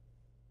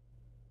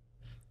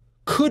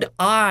 Could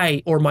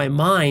I or my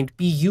mind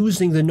be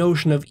using the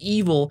notion of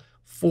evil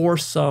for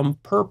some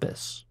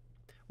purpose?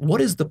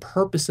 What is the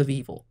purpose of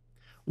evil?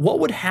 What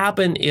would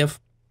happen if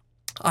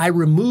I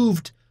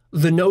removed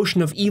the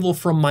notion of evil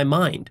from my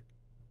mind?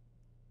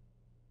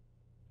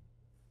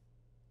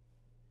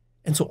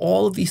 And so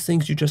all of these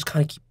things you just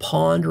kind of keep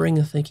pondering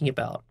and thinking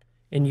about,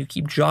 and you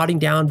keep jotting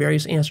down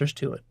various answers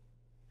to it.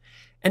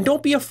 And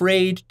don't be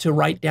afraid to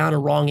write down a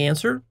wrong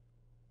answer.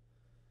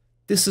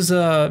 This is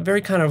a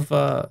very kind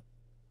of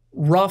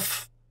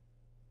rough,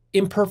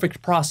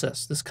 imperfect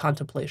process, this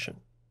contemplation.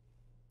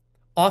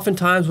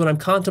 Oftentimes when I'm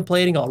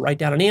contemplating, I'll write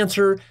down an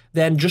answer,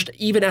 then just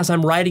even as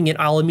I'm writing it,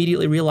 I'll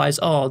immediately realize,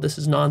 oh, this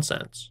is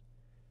nonsense.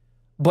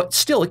 But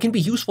still, it can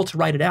be useful to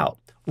write it out.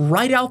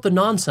 Write out the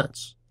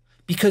nonsense,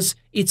 because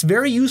it's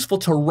very useful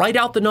to write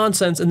out the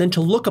nonsense and then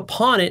to look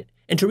upon it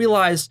and to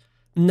realize,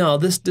 no,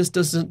 this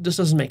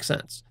doesn't make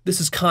sense. This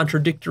is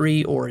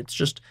contradictory, or it's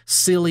just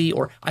silly,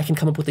 or I can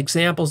come up with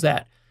examples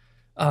that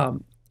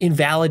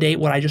invalidate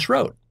what I just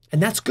wrote.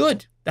 And that's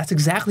good. That's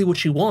exactly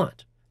what you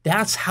want.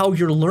 That's how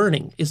you're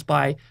learning, is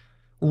by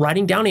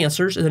writing down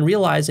answers and then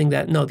realizing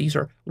that, no, these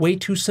are way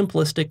too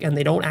simplistic and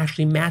they don't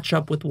actually match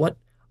up with what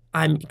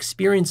I'm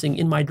experiencing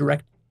in my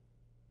direct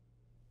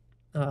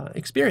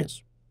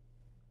experience.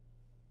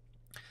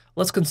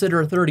 Let's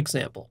consider a third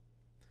example.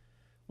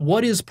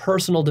 What is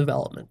personal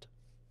development?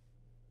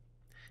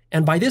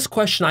 And by this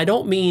question, I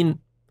don't mean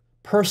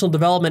personal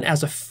development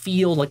as a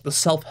field like the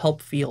self-help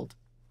field.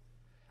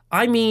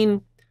 I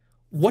mean,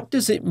 what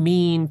does it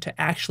mean to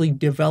actually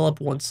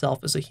develop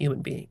oneself as a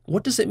human being?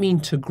 What does it mean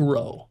to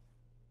grow?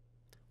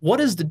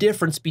 What is the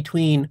difference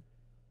between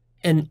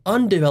an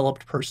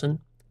undeveloped person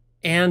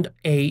and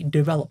a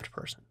developed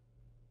person?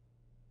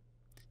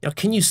 Now,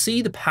 can you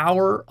see the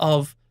power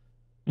of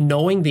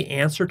knowing the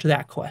answer to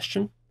that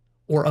question,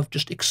 or of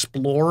just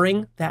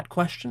exploring that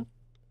question?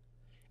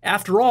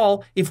 After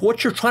all, if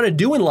what you're trying to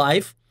do in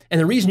life,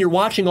 and the reason you're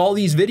watching all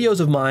these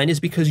videos of mine is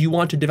because you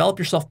want to develop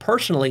yourself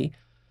personally,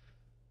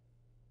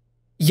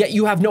 yet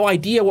you have no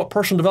idea what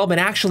personal development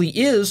actually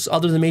is,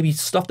 other than maybe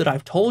stuff that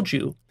I've told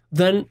you,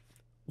 then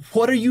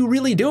what are you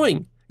really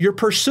doing? You're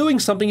pursuing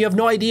something, you have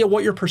no idea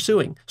what you're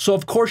pursuing. So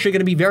of course you're going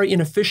to be very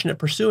inefficient at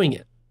pursuing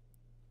it.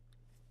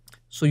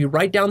 So you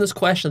write down this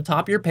question at the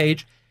top of your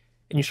page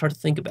and you start to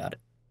think about it.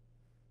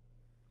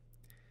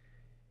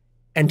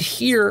 And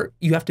here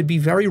you have to be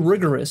very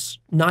rigorous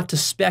not to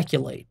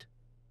speculate,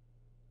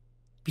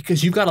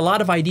 because you've got a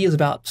lot of ideas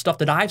about stuff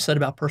that I've said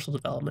about personal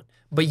development,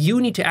 but you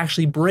need to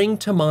actually bring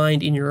to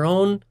mind in your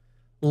own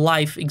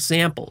life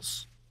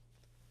examples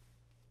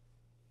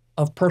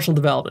of personal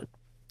development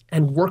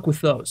and work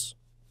with those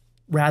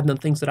rather than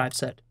things that I've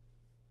said.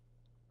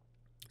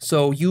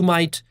 So you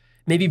might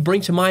maybe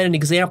bring to mind an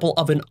example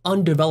of an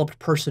undeveloped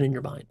person in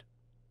your mind,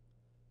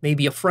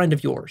 maybe a friend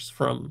of yours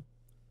from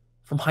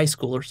high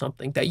school or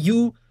something that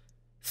you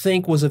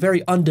think was a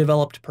very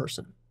undeveloped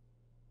person.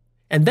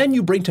 And then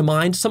you bring to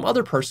mind some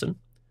other person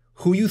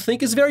who you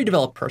think is a very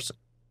developed person.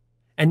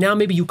 And now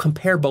maybe you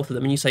compare both of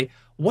them and you say,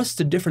 what's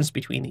the difference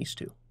between these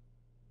two?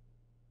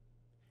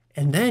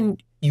 And then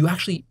you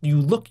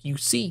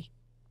see,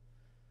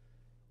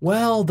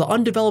 well, the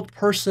undeveloped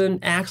person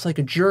acts like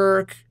a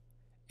jerk,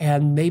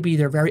 and maybe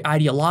they're very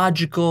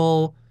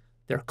ideological,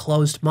 they're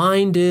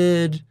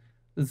closed-minded,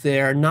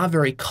 they're not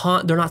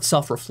they're not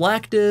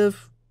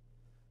self-reflective,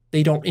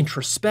 they don't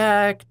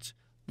introspect,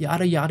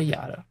 yada, yada,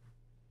 yada.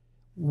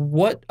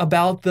 What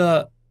about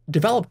the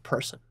developed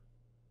person?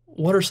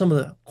 What are some of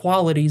the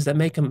qualities that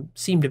make him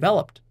seem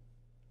developed?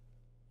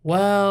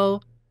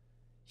 Well,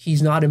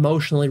 he's not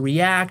emotionally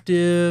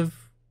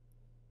reactive.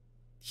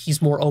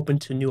 He's more open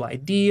to new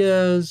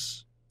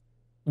ideas,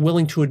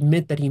 willing to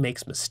admit that he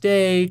makes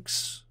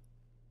mistakes,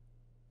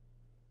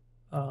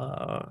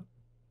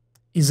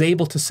 is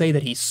able to say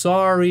that he's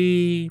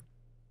sorry,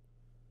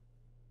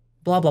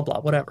 blah, blah, blah,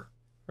 whatever,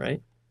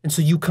 right? And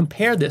so you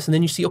compare this and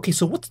then you see, okay,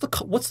 so what's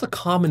the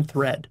common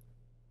thread?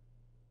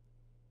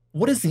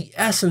 What is the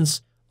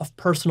essence of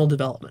personal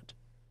development?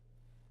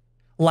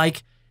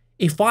 Like,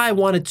 if I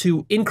wanted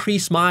to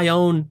increase my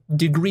own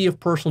degree of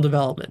personal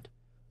development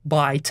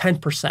by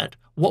 10%,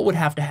 what would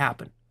have to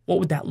happen? What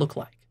would that look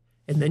like?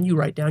 And then you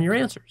write down your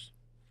answers.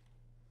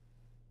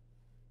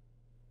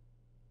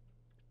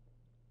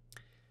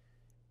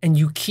 And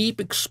you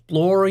keep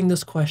exploring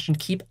this question,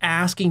 keep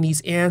asking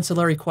these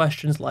ancillary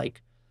questions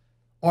like,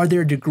 are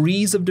there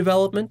degrees of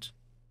development?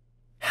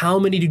 How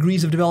many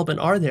degrees of development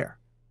are there?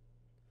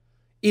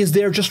 Is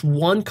there just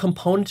one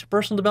component to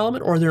personal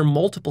development, or are there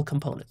multiple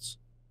components?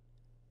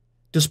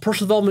 Does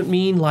personal development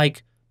mean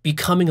like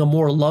becoming a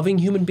more loving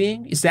human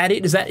being? Is that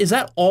it? Is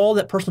that all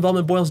that personal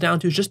development boils down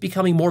to, is just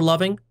becoming more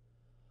loving?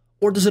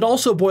 Or does it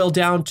also boil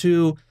down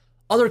to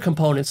other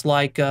components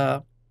like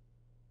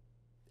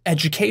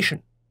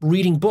education,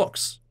 reading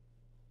books?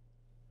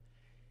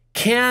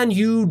 Can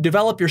you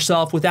develop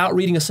yourself without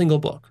reading a single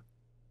book?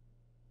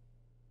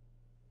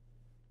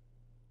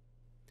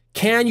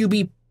 Can you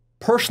be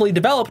personally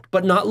developed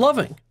but not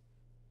loving?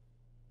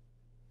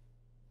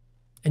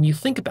 And you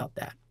think about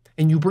that,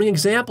 and you bring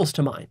examples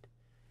to mind.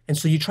 And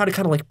so you try to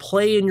kind of like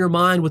play in your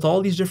mind with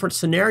all these different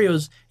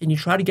scenarios, and you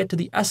try to get to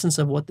the essence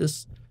of what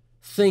this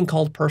thing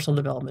called personal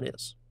development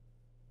is.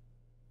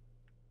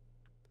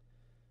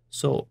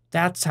 So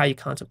that's how you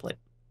contemplate.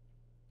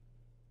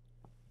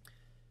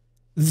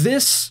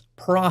 This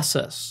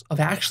process of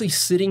actually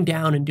sitting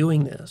down and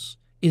doing this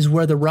is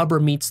where the rubber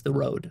meets the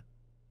road.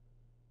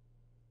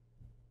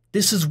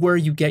 This is where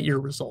you get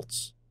your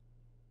results.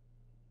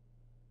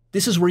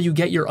 This is where you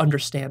get your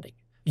understanding.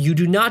 You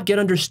do not get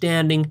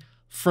understanding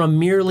from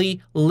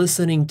merely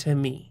listening to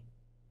me.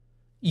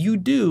 You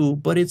do,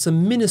 but it's a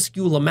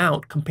minuscule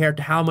amount compared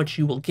to how much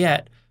you will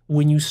get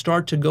when you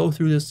start to go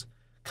through this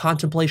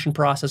contemplation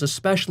process,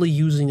 especially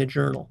using a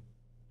journal.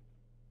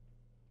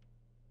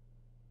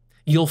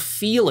 You'll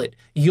feel it.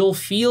 You'll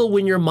feel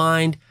when your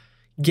mind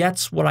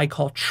gets what I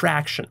call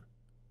traction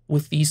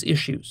with these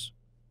issues.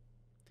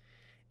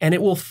 And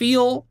it will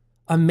feel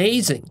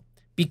amazing,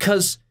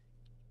 because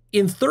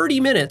in 30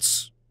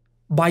 minutes,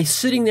 by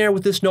sitting there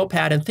with this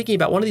notepad and thinking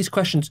about one of these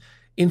questions,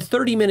 in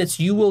 30 minutes,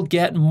 you will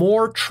get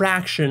more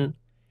traction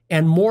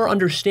and more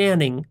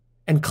understanding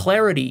and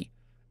clarity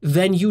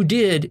than you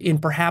did in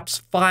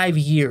perhaps 5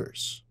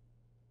 years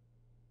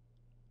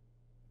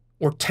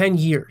or 10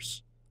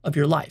 years of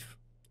your life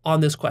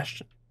on this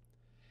question.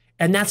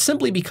 And that's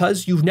simply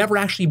because you've never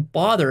actually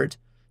bothered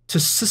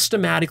to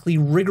systematically,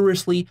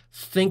 rigorously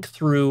think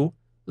through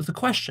the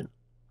question.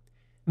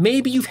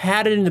 Maybe you've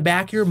had it in the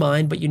back of your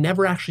mind, but you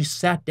never actually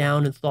sat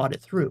down and thought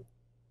it through.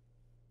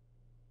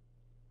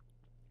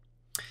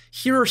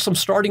 Here are some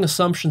starting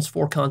assumptions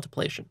for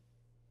contemplation.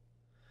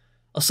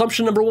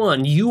 Assumption number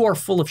 1, you are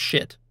full of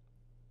shit.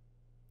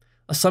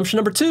 Assumption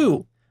number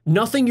 2,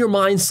 nothing your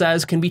mind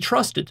says can be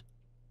trusted.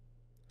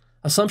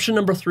 Assumption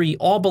number 3,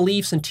 all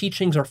beliefs and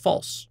teachings are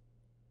false.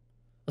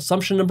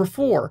 Assumption number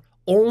 4,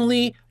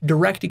 only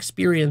direct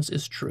experience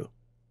is true.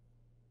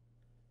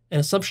 And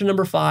assumption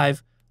number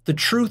 5, the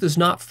truth is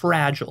not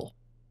fragile,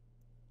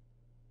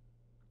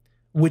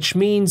 which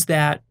means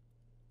that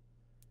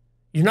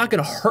you're not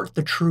going to hurt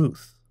the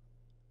truth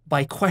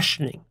by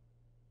questioning.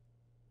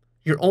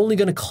 You're only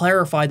going to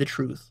clarify the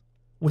truth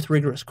with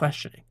rigorous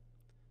questioning.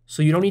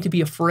 So you don't need to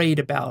be afraid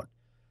about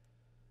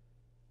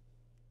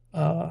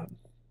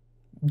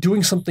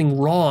doing something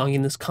wrong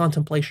in this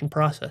contemplation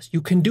process.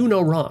 You can do no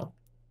wrong.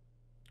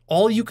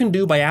 All you can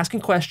do by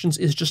asking questions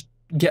is just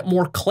get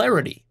more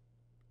clarity.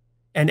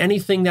 And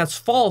anything that's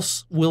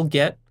false will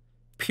get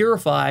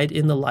purified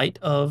in the light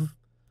of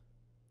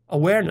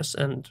awareness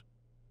and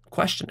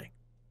questioning.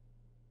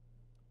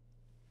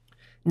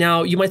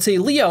 Now, you might say,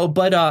 Leo,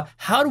 but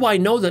how do I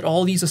know that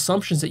all these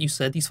assumptions that you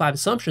said, these 5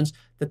 assumptions,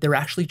 that they're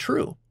actually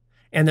true?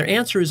 And their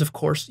answer is, of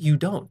course, you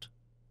don't.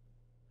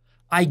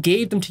 I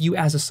gave them to you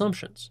as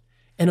assumptions.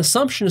 An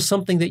assumption is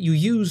something that you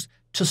use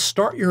to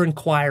start your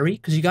inquiry,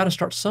 because you got to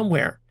start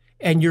somewhere.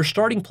 And your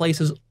starting place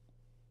is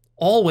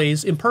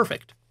always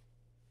imperfect.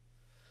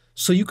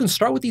 So you can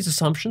start with these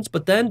assumptions,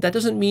 but then that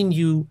doesn't mean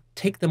you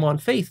take them on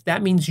faith.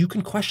 That means you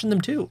can question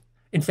them too.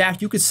 In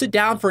fact, you could sit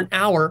down for an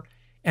hour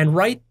and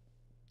write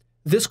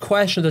this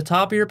question at the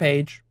top of your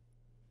page.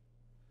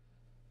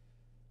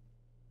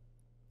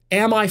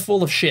 Am I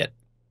full of shit?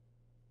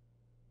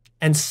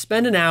 And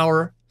spend an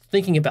hour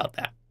thinking about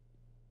that.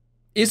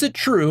 Is it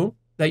true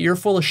that you're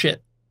full of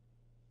shit?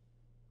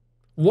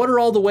 What are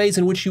all the ways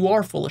in which you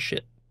are full of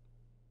shit?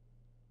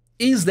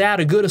 Is that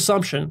a good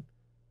assumption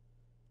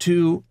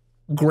to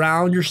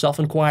ground your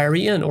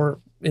self-inquiry in, or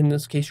in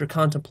this case, you're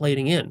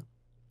contemplating in?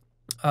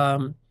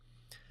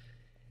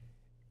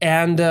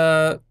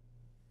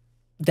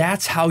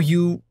 That's how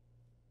you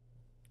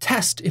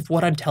test if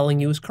what I'm telling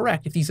you is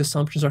correct, if these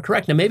assumptions are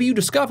correct. Now, maybe you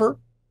discover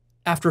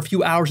after a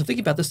few hours of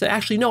thinking about this that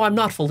actually, no, I'm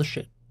not full of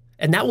shit.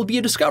 And that will be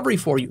a discovery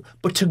for you.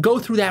 But to go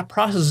through that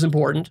process is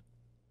important.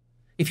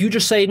 If you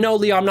just say, no,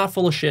 Leo, I'm not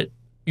full of shit,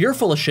 you're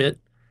full of shit.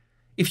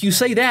 If you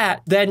say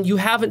that, then you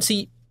haven't,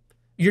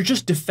 you're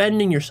just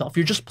defending yourself.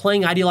 You're just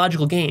playing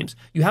ideological games.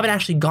 You haven't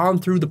actually gone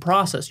through the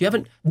process. You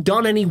haven't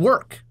done any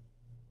work,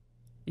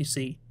 you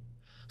see.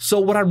 So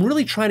what I'm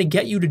really trying to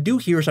get you to do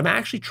here is I'm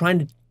actually trying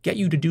to get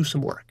you to do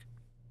some work.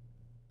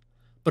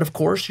 But of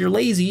course, you're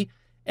lazy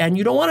and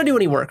you don't want to do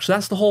any work. So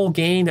that's the whole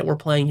game that we're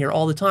playing here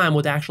all the time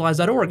with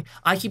Actualized.org.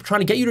 I keep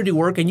trying to get you to do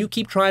work, and you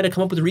keep trying to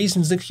come up with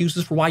reasons and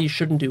excuses for why you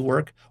shouldn't do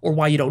work or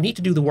why you don't need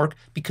to do the work,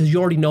 because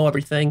you already know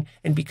everything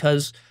and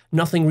because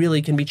nothing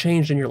really can be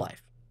changed in your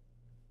life.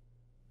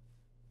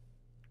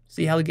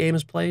 See how the game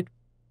is played?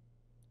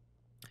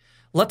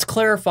 Let's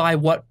clarify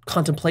what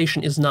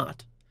contemplation is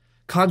not.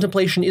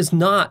 Contemplation is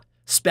not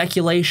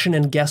speculation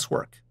and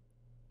guesswork.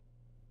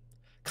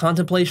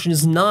 Contemplation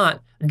is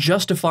not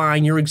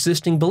justifying your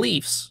existing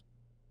beliefs,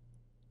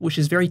 which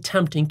is very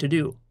tempting to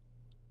do.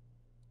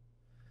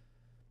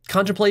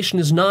 Contemplation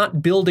is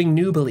not building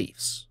new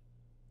beliefs.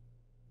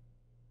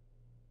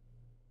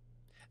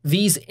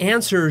 These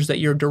answers that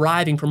you're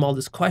deriving from all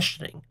this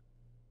questioning,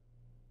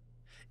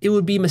 it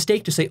would be a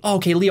mistake to say, oh,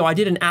 okay, Leo, I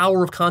did an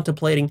hour of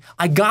contemplating.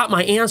 I got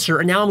my answer,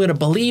 and now I'm going to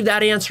believe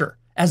that answer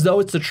as though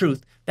it's the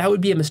truth. That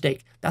would be a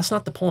mistake. That's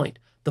not the point.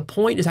 The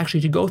point is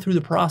actually to go through the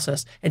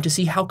process and to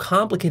see how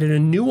complicated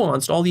and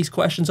nuanced all these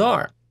questions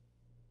are.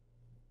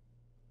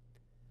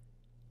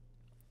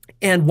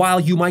 And while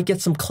you might get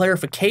some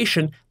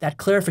clarification, that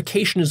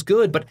clarification is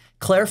good, but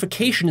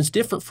clarification is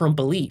different from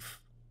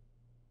belief.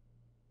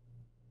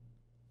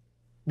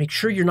 Make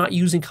sure you're not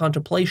using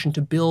contemplation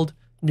to build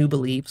new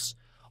beliefs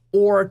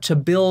or to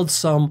build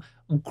some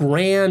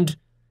grand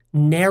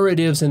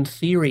narratives and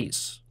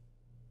theories.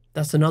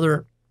 That's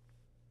another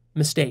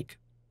mistake.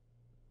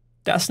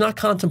 That's not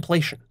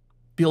contemplation,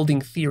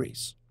 building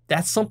theories.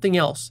 That's something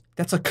else.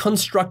 That's a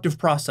constructive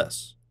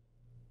process.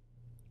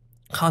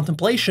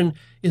 Contemplation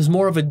is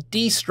more of a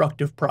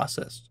destructive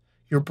process.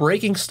 You're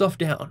breaking stuff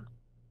down.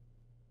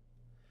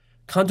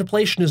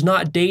 Contemplation is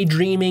not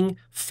daydreaming,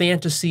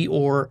 fantasy,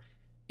 or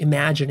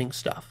imagining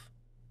stuff.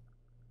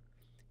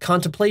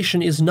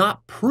 Contemplation is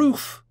not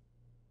proof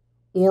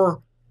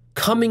or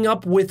coming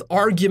up with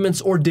arguments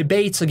or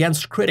debates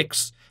against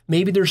critics.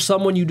 Maybe there's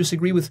someone you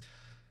disagree with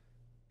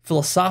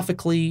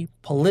philosophically,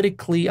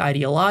 politically,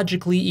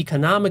 ideologically,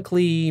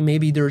 economically.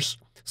 Maybe there's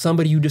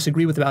somebody you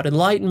disagree with about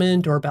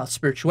enlightenment or about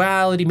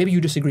spirituality. Maybe you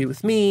disagree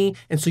with me.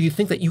 And so you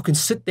think that you can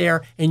sit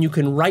there and you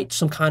can write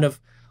some kind of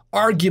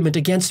argument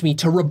against me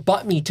to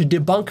rebut me, to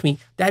debunk me.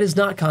 That is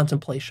not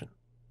contemplation.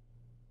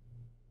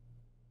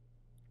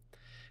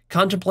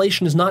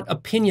 Contemplation is not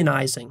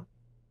opinionizing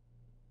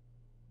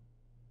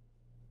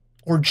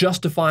or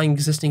justifying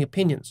existing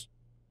opinions.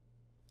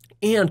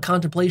 And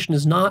contemplation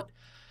is not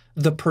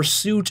the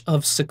pursuit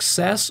of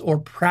success or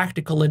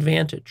practical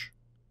advantage.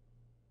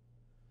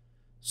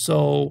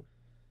 So,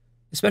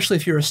 especially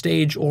if you're a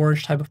stage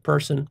orange type of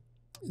person,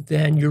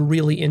 then you're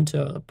really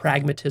into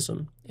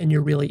pragmatism and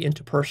you're really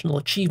into personal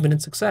achievement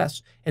and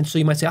success. And so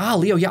you might say,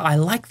 Leo, yeah, I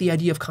like the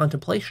idea of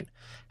contemplation.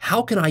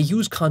 How can I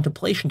use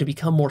contemplation to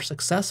become more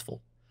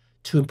successful,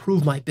 to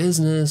improve my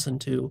business and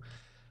to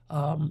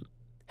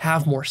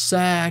have more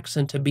sex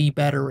and to be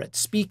better at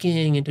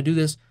speaking and to do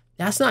this?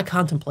 That's not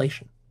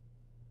contemplation.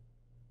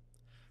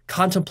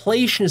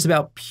 Contemplation is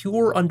about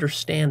pure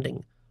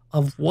understanding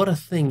of what a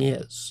thing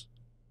is.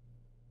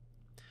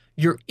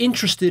 You're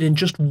interested in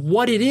just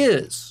what it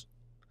is,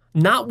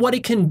 not what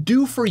it can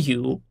do for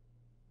you,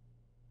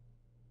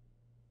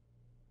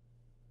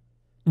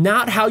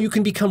 not how you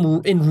can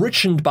become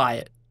enriched by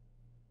it,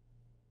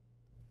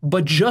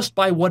 but just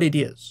by what it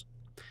is.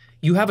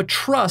 You have a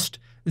trust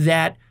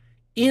that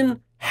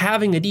in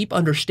having a deep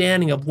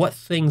understanding of what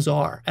things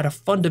are at a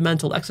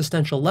fundamental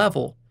existential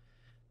level,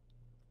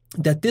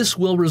 that this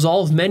will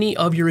resolve many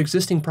of your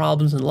existing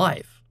problems in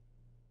life.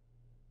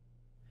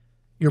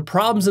 Your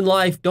problems in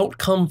life don't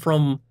come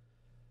from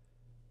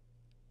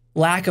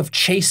lack of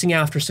chasing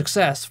after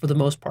success for the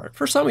most part.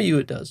 For some of you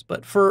it does,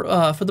 but for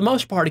the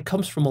most part it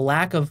comes from a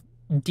lack of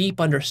deep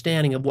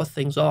understanding of what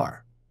things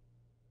are.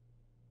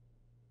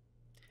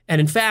 And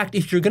in fact,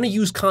 if you're going to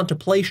use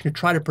contemplation to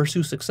try to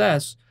pursue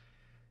success,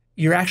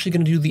 you're actually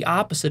going to do the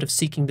opposite of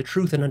seeking the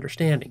truth and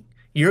understanding.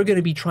 You're going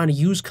to be trying to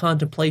use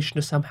contemplation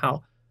to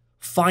somehow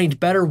find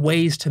better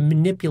ways to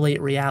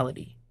manipulate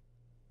reality.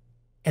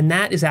 And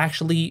that is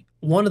actually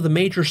one of the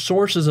major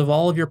sources of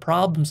all of your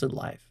problems in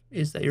life,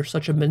 is that you're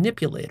such a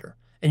manipulator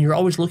and you're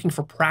always looking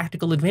for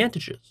practical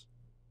advantages.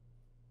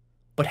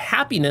 But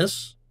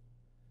happiness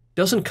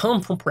doesn't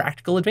come from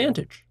practical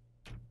advantage.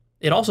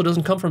 It also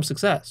doesn't come from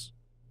success.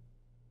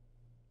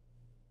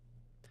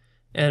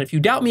 And if you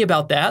doubt me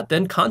about that,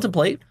 then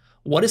contemplate,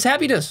 what is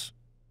happiness?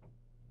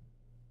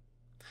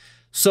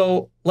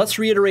 So let's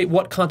reiterate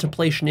what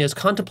contemplation is.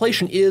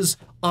 Contemplation is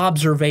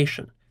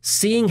observation,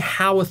 seeing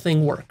how a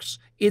thing works.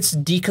 It's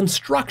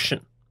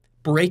deconstruction,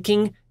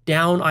 breaking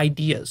down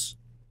ideas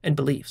and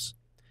beliefs.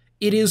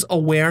 It is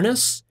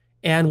awareness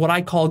and what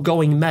I call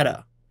going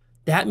meta.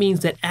 That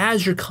means that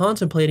as you're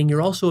contemplating,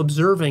 you're also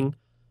observing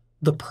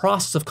the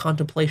process of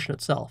contemplation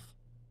itself.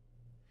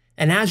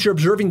 And as you're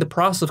observing the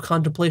process of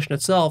contemplation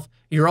itself,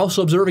 you're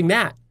also observing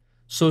that.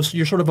 So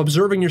you're sort of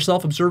observing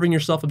yourself, observing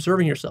yourself,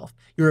 observing yourself.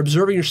 You're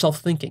observing yourself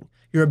thinking.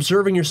 You're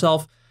observing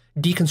yourself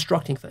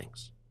deconstructing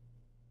things.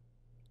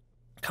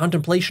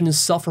 Contemplation is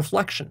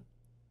self-reflection.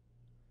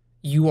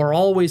 You are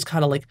always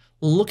kind of like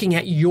looking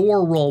at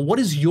your role. What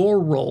is your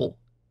role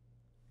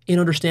in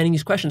understanding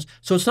these questions?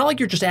 So it's not like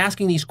you're just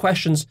asking these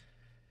questions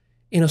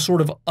in a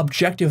sort of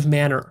objective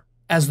manner,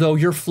 as though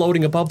you're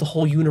floating above the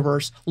whole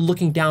universe,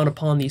 looking down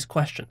upon these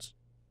questions.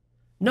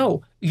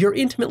 No, you're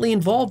intimately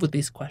involved with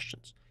these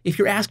questions. If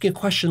you're asking a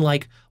question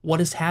like, what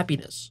is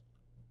happiness?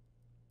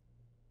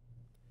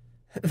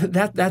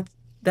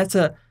 That's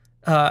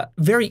a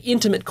very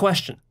intimate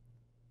question.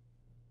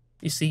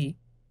 You see,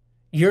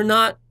 you're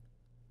not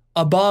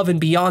above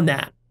and beyond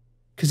that.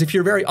 Because if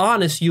you're very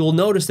honest, you'll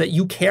notice that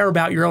you care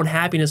about your own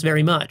happiness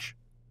very much.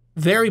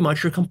 Very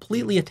much. You're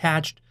completely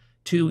attached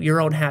to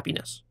your own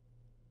happiness.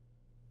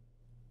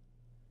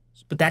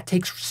 But that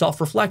takes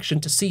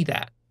self-reflection to see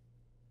that.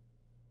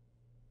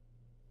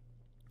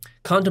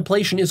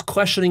 Contemplation is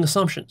questioning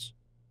assumptions.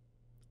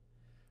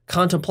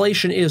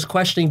 Contemplation is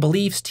questioning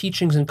beliefs,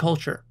 teachings, and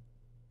culture.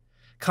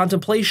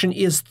 Contemplation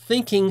is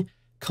thinking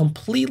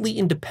completely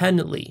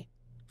independently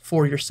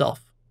for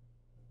yourself.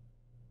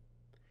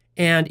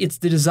 And it's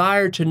the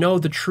desire to know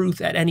the truth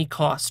at any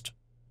cost.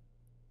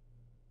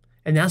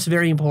 And that's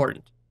very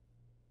important.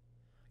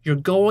 You're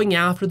going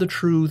after the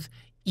truth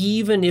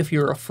even if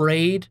you're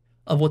afraid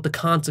of what the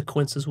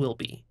consequences will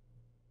be.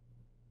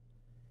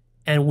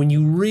 And when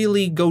you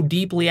really go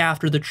deeply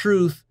after the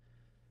truth,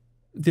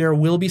 there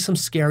will be some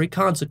scary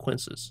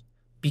consequences,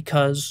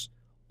 because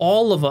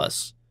all of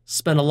us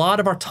spend a lot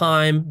of our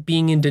time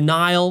being in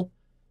denial,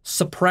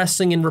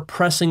 suppressing and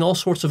repressing all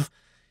sorts of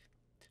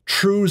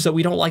truths that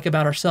we don't like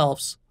about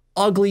ourselves.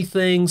 Ugly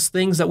things,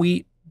 things that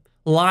we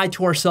lie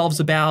to ourselves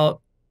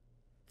about,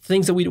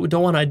 things that we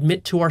don't want to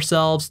admit to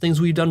ourselves, things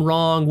we've done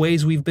wrong,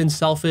 ways we've been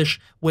selfish,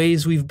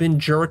 ways we've been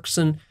jerks.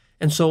 And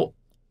so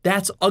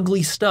that's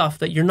ugly stuff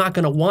that you're not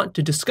going to want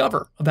to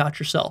discover about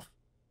yourself.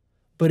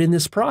 But in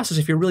this process,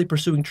 if you're really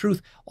pursuing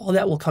truth, all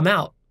that will come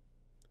out.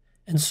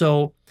 And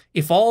so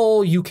if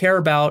all you care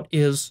about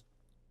is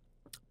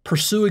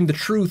pursuing the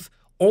truth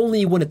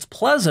only when it's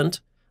pleasant,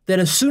 then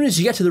as soon as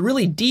you get to the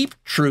really deep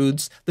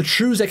truths, the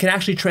truths that can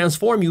actually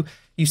transform you,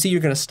 you see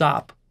you're going to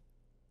stop,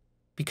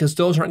 because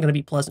those aren't going to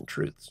be pleasant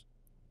truths.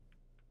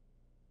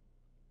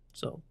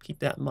 So keep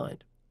that in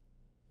mind.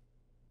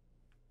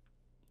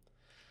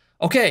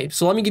 Okay,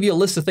 so let me give you a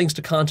list of things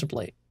to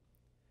contemplate.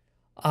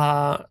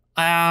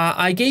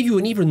 I gave you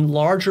an even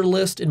larger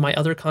list in my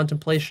other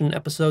contemplation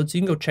episodes.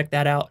 You can go check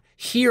that out.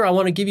 Here, I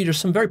want to give you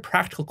just some very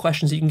practical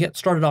questions that you can get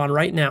started on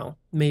right now.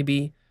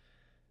 Maybe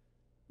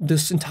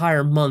this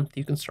entire month,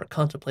 you can start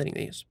contemplating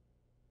these.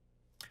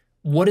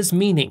 What is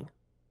meaning?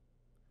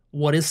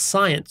 What is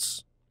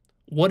science?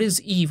 What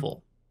is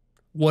evil?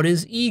 What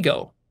is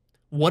ego?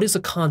 What is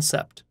a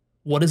concept?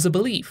 What is a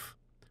belief?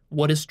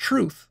 What is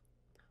truth?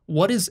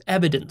 What is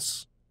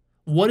evidence?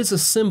 What is a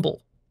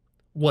symbol?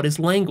 What is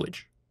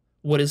language?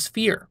 What is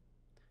fear?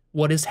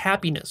 What is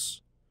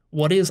happiness?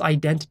 What is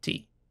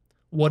identity?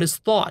 What is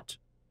thought?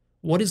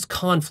 What is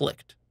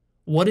conflict?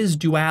 What is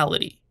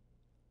duality?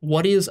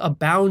 What is a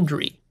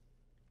boundary?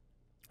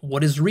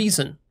 What is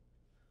reason?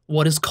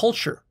 What is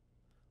culture?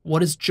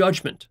 What is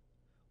judgment?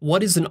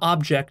 What is an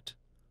object?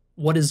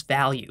 What is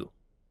value?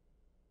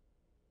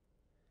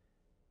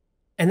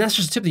 And that's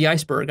just the tip of the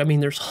iceberg. I mean,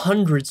 there's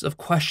hundreds of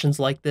questions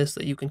like this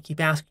that you can keep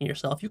asking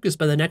yourself. You could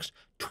spend the next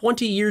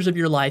 20 years of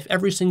your life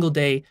every single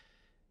day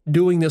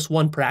doing this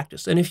one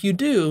practice. And if you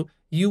do,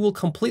 you will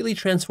completely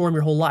transform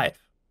your whole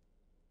life.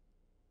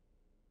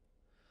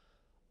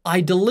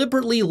 I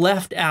deliberately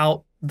left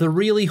out the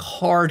really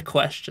hard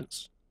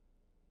questions.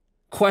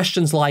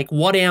 Questions like,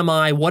 what am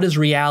I? What is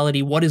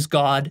reality? What is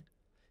God?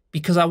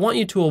 Because I want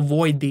you to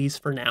avoid these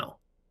for now.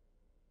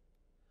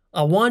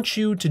 I want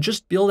you to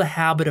just build a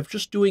habit of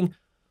just doing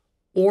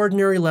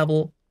ordinary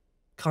level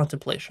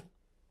contemplation.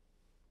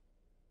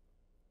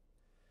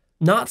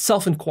 Not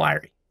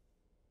self-inquiry.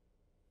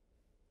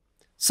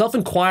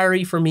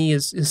 Self-inquiry for me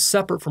is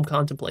separate from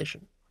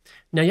contemplation.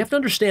 Now you have to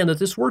understand that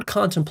this word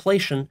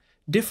contemplation,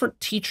 different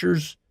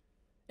teachers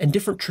and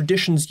different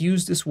traditions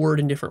use this word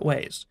in different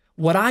ways.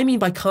 What I mean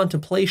by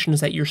contemplation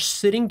is that you're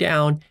sitting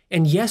down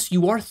and yes,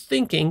 you are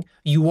thinking,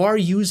 you are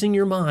using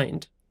your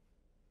mind.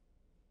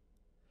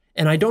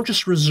 And I don't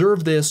just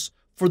reserve this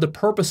for the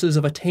purposes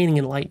of attaining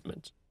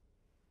enlightenment.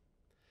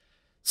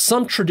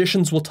 Some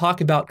traditions will talk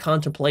about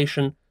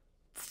contemplation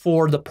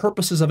for the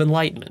purposes of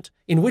enlightenment,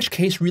 in which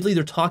case really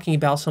they're talking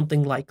about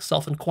something like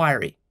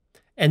self-inquiry.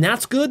 And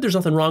that's good. There's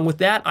nothing wrong with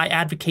that. I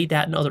advocate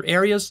that in other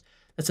areas.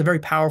 That's a very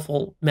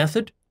powerful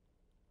method.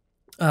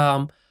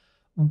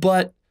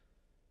 But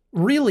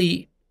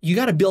really, you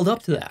got to build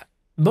up to that.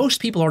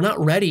 Most people are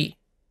not ready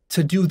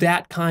to do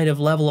that kind of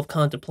level of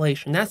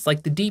contemplation. That's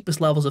like the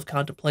deepest levels of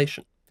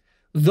contemplation.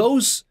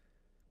 Those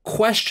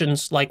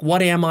questions like,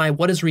 what am I?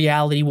 What is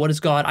reality? What is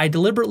God? I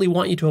deliberately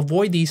want you to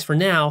avoid these for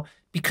now,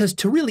 because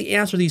to really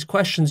answer these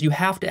questions, you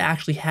have to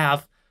actually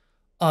have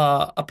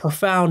a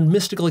profound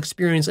mystical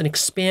experience, an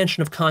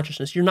expansion of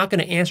consciousness. You're not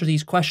going to answer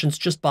these questions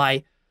just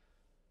by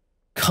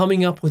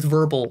coming up with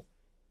verbal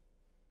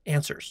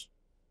answers.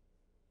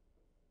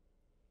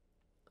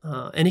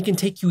 And it can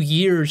take you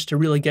years to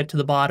really get to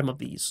the bottom of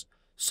these.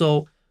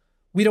 So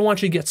we don't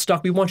want you to get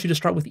stuck. We want you to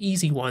start with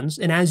easy ones.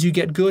 And as you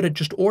get good at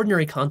just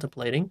ordinary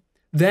contemplating,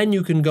 then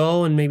you can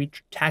go and maybe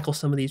tackle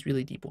some of these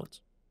really deep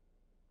ones.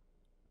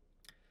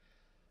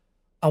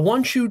 I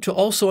want you to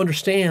also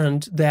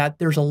understand that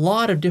there's a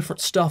lot of different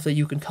stuff that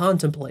you can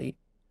contemplate.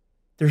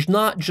 There's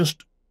not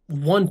just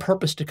one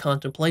purpose to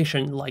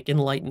contemplation like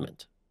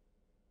enlightenment.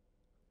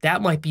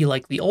 That might be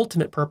like the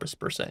ultimate purpose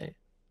per se.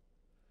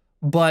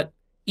 But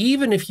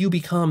even if you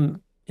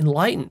become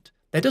enlightened,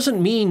 that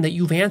doesn't mean that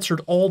you've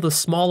answered all the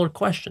smaller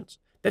questions.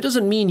 That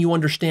doesn't mean you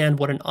understand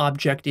what an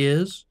object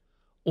is,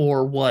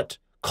 or what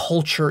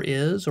culture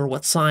is, or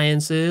what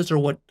science is, or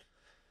what,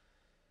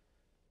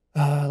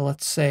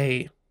 let's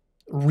say,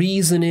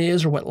 reason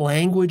is, or what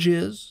language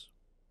is.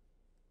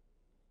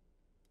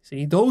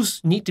 See,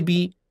 those need to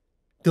be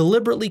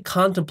deliberately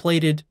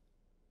contemplated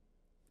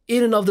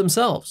in and of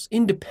themselves,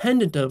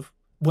 independent of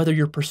whether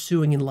you're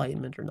pursuing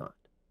enlightenment or not.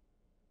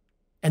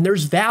 And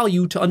there's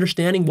value to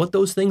understanding what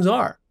those things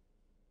are,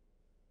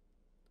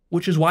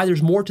 which is why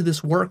there's more to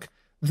this work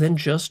than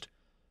just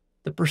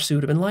the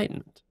pursuit of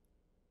enlightenment.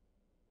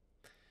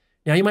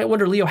 Now, you might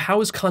wonder, Leo,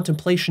 how is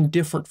contemplation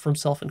different from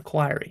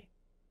self-inquiry?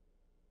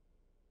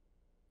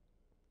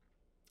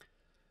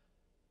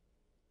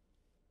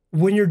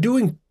 When you're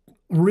doing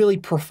really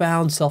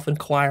profound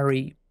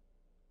self-inquiry,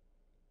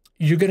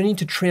 you're going to need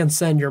to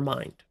transcend your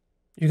mind.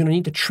 You're going to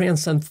need to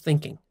transcend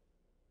thinking.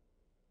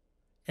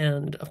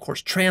 And, of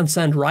course,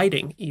 transcend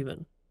writing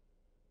even.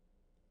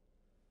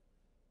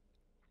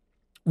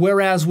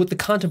 Whereas with the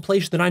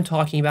contemplation that I'm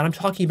talking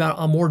about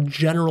a more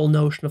general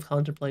notion of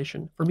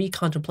contemplation. For me,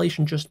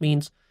 contemplation just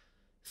means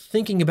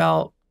thinking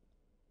about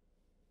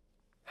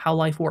how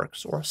life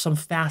works or some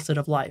facet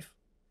of life.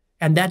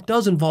 And that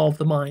does involve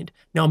the mind.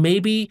 Now,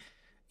 maybe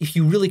if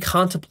you really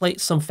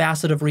contemplate some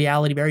facet of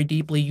reality very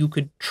deeply, you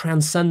could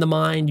transcend the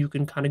mind. You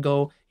can kind of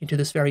go into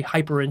this very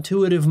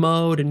hyper-intuitive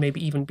mode and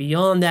maybe even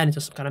beyond that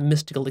into some kind of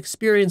mystical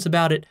experience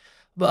about it.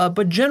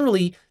 But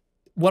generally,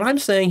 what I'm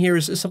saying here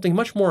is something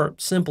much more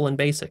simple and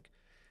basic.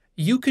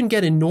 You can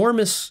get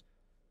enormous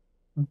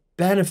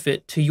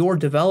benefit to your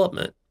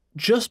development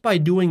just by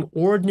doing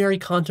ordinary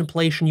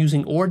contemplation,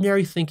 using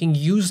ordinary thinking,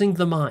 using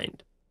the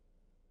mind.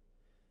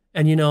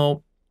 And, you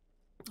know,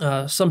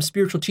 some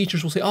spiritual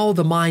teachers will say, oh,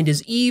 the mind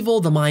is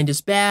evil, the mind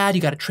is bad,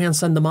 you got to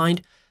transcend the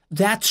mind.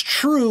 That's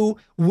true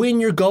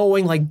when you're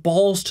going like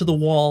balls to the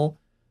wall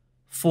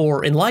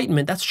for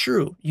enlightenment. That's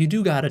true. You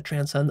do got to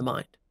transcend the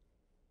mind.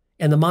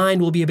 And the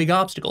mind will be a big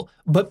obstacle.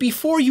 But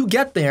before you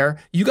get there,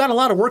 you got a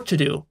lot of work to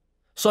do.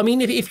 So, I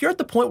mean, if you're at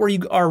the point where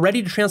you are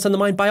ready to transcend the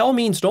mind, by all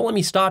means, don't let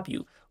me stop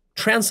you.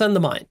 Transcend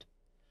the mind.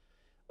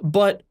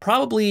 But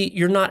probably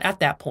you're not at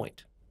that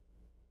point.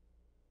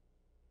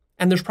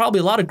 And there's probably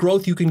a lot of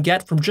growth you can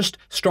get from just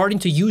starting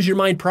to use your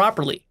mind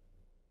properly.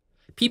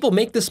 People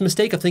make this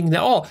mistake of thinking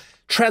that, oh,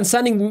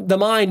 transcending the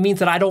mind means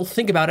that I don't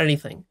think about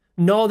anything.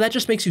 No, that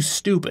just makes you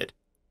stupid.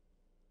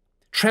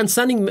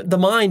 Transcending the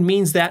mind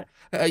means that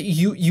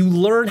you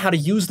learn how to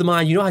use the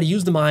mind, you know how to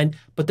use the mind,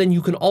 but then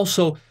you can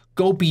also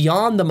go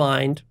beyond the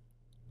mind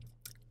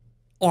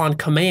on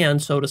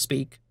command, so to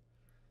speak.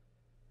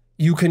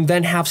 You can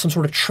then have some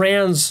sort of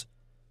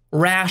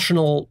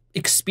trans-rational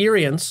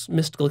experience,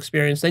 mystical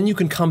experience. Then you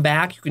can come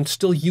back, you can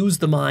still use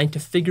the mind to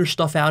figure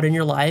stuff out in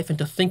your life and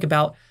to think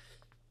about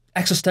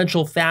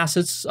existential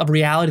facets of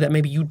reality that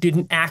maybe you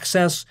didn't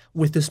access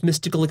with this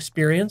mystical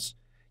experience.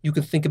 You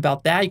can think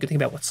about that. You can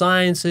think about what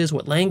science is,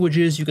 what language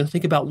is. You can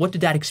think about what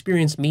did that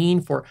experience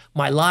mean for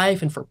my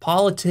life and for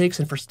politics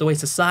and for the way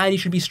society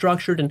should be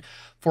structured and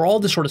for all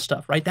this sort of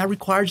stuff, right? That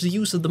requires the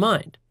use of the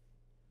mind.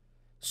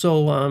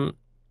 So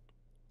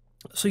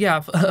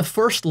yeah,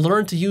 first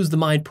learn to use the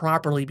mind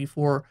properly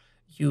before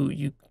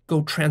you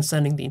go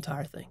transcending the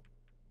entire thing.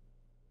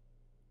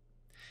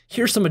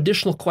 Here's some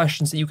additional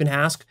questions that you can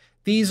ask.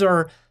 These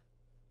are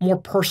more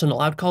personal.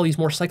 I'd call these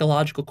more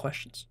psychological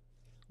questions,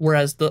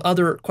 whereas the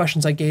other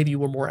questions I gave you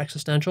were more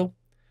existential.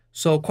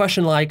 So a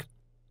question like,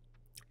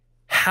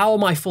 how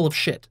am I full of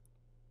shit?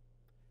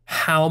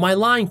 How am I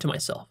lying to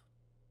myself?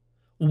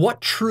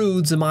 What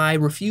truths am I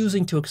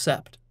refusing to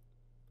accept?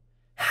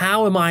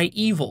 How am I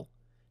evil?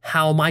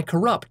 How am I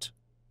corrupt?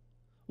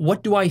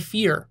 What do I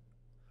fear?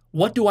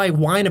 What do I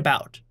whine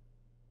about?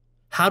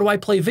 How do I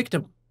play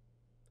victim?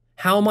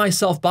 How am I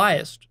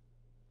self-biased?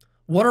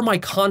 What are my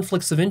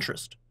conflicts of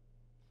interest?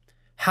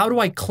 How do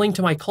I cling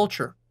to my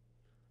culture?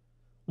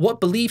 What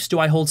beliefs do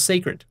I hold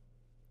sacred?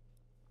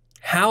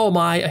 How am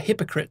I a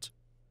hypocrite?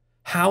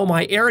 How am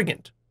I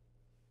arrogant?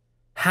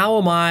 How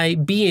am I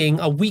being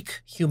a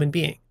weak human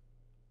being?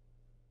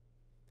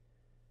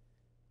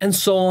 And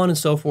so on and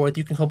so forth.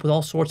 You can come up with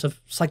all sorts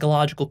of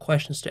psychological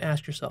questions to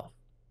ask yourself.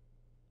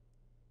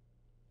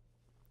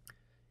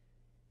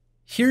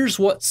 Here's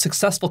what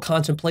successful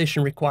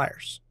contemplation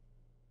requires: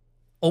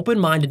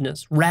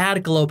 open-mindedness,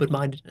 radical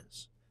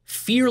open-mindedness,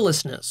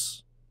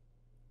 fearlessness,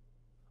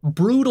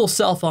 brutal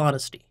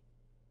self-honesty,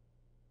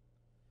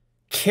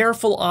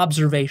 careful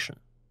observation,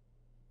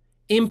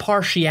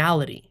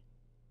 impartiality,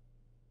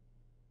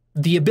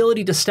 the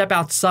ability to step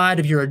outside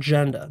of your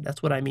agenda.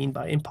 That's what I mean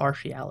by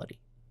impartiality.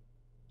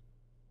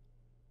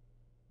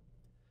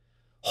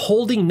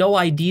 Holding no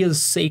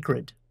ideas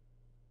sacred.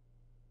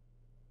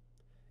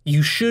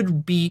 You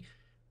should be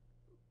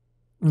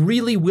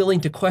really willing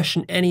to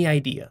question any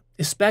idea,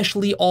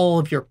 especially all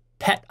of your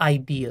pet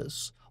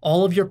ideas,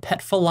 all of your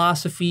pet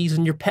philosophies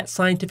and your pet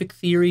scientific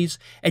theories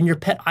and your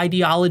pet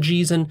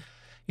ideologies and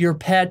your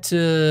pet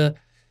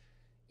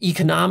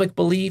economic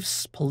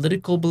beliefs,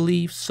 political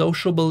beliefs,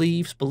 social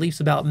beliefs, beliefs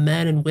about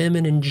men and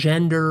women and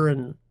gender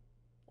and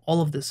all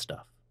of this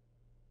stuff.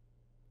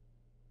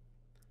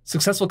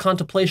 Successful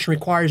contemplation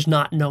requires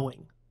not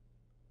knowing.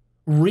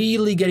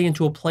 Really getting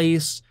into a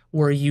place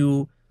where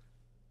you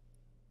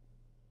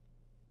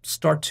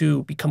start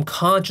to become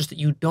conscious that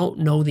you don't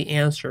know the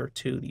answer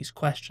to these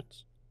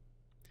questions.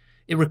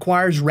 It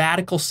requires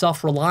radical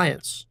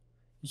self-reliance.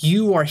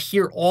 You are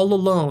here all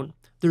alone.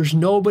 There's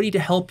nobody to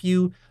help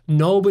you.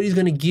 Nobody's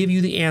going to give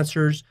you the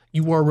answers.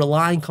 You are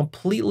relying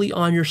completely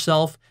on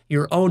yourself,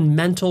 your own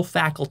mental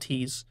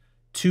faculties,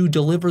 to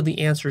deliver the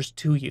answers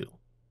to you.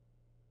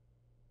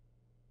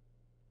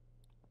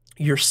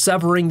 You're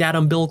severing that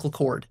umbilical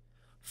cord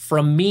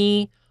from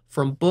me,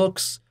 from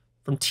books,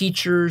 from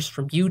teachers,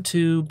 from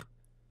YouTube,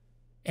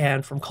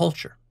 and from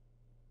culture.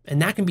 And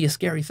that can be a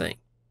scary thing.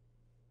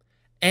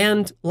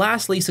 And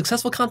lastly,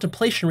 successful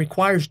contemplation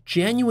requires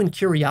genuine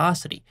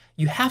curiosity.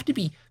 You have to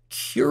be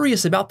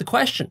curious about the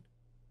question.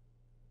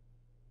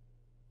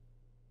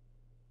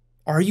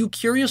 Are you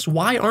curious?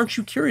 Why aren't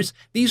you curious?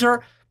 These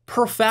are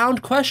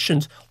profound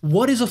questions.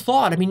 What is a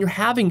thought? I mean, you're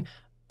having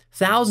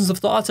thousands of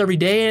thoughts every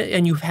day,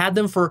 and you've had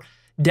them for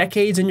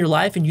decades in your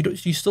life, and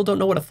you still don't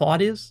know what a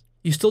thought is?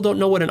 You still don't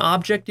know what an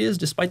object is,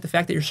 despite the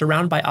fact that you're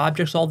surrounded by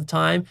objects all the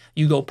time.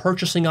 You go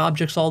purchasing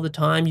objects all the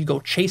time. You go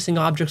chasing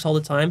objects all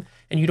the time,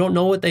 and you don't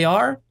know what they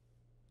are?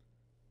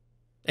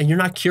 And you're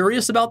not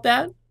curious about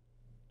that?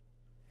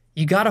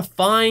 You got to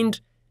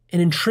find an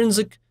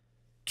intrinsic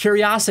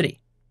curiosity.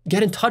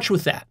 Get in touch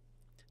with that.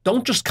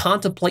 Don't just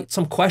contemplate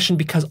some question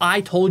because I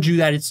told you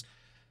that it's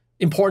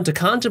important to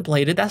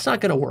contemplate it. That's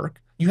not going to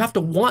work. You have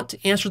to want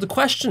to answer the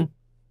question.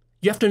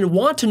 You have to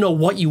want to know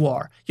what you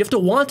are. You have to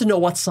want to know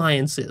what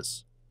science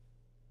is.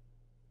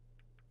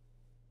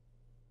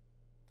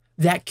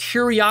 That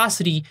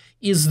curiosity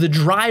is the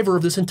driver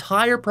of this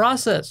entire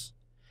process.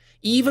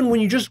 Even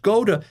when you just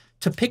go to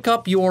pick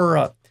up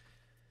your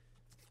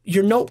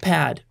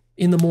notepad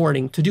in the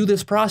morning to do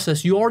this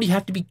process, you already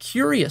have to be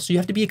curious. You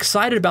have to be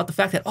excited about the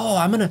fact that, oh,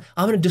 I'm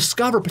gonna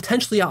discover,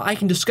 potentially I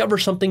can discover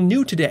something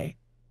new today.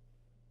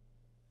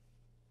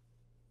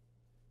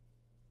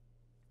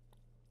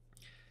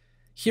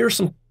 Here are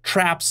some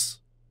traps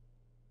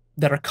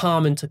that are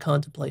common to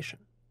contemplation.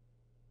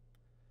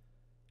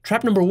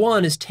 Trap number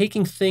one is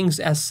taking things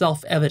as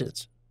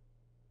self-evident.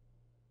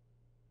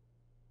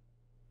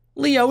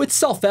 Leo, it's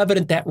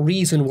self-evident that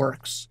reason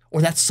works or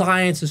that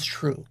science is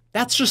true.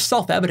 That's just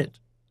self-evident.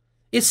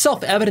 It's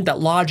self-evident that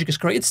logic is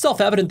correct. It's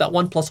self-evident that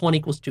 1 +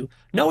 1 = 2.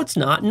 No, it's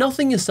not.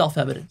 Nothing is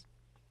self-evident.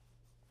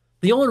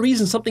 The only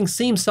reason something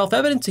seems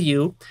self-evident to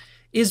you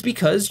is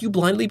because you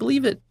blindly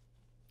believe it.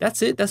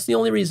 That's it. That's the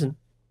only reason.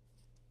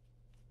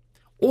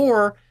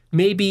 Or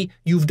maybe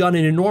you've done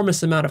an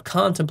enormous amount of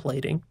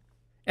contemplating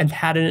and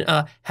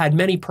had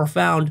many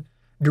profound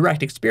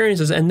direct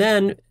experiences, and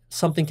then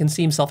something can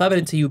seem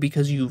self-evident to you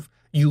because you've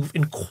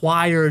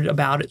inquired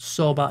about it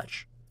so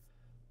much.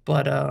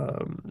 But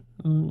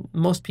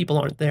most people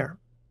aren't there.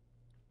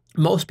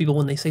 Most people,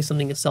 when they say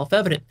something is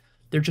self-evident,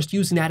 they're just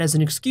using that as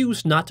an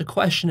excuse not to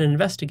question and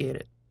investigate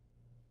it.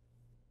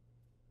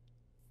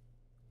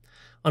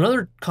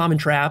 Another common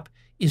trap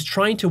is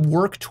trying to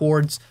work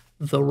towards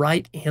the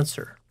right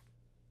answer.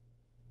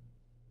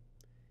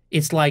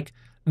 It's like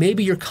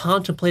maybe you're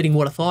contemplating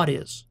what a thought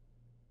is,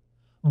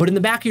 but in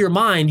the back of your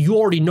mind, you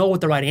already know what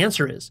the right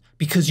answer is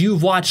because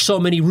you've watched so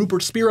many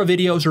Rupert Spira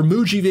videos or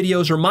Muji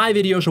videos or my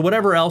videos or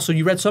whatever else, or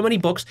you read so many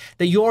books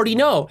that you already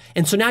know.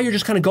 And so now you're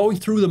just kind of going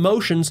through the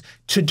motions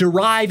to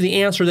derive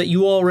the answer that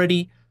you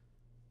already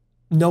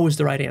know is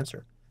the right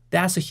answer.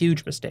 That's a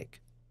huge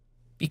mistake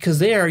because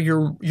there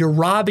you're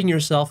robbing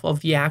yourself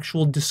of the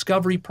actual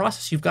discovery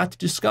process. You've got to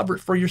discover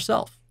it for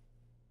yourself.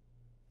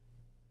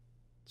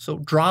 So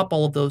drop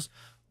all of those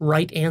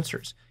right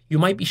answers. You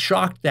might be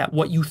shocked that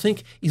what you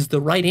think is the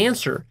right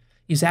answer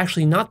is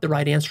actually not the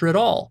right answer at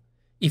all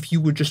if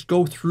you would just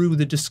go through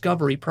the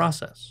discovery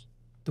process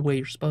the way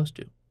you're supposed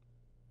to.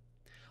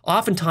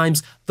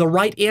 Oftentimes, the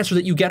right answer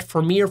that you get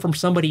from me or from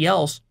somebody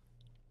else,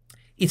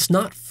 it's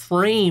not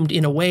framed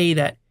in a way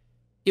that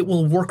it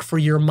will work for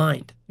your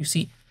mind. You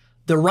see,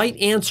 the right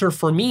answer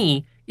for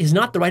me is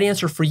not the right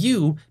answer for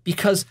you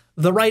because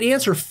the right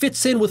answer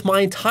fits in with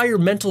my entire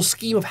mental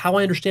scheme of how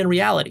I understand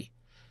reality.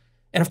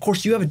 And of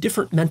course, you have a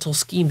different mental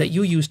scheme that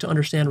you use to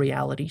understand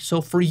reality. So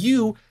for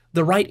you,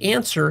 the right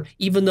answer,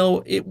 even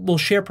though it will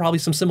share probably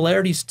some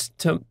similarities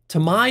to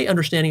my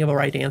understanding of a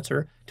right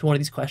answer to one of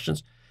these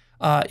questions,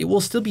 it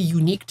will still be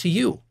unique to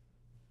you.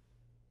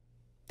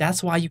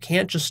 That's why you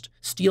can't just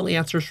steal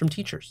answers from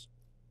teachers.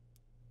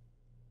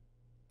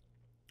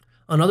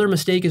 Another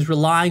mistake is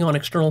relying on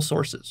external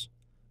sources,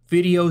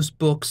 videos,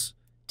 books,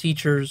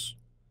 teachers,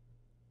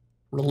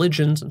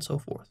 religions, and so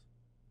forth.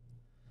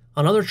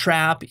 Another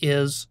trap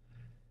is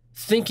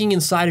thinking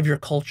inside of your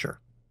culture.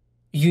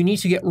 You need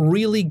to get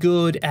really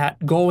good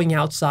at going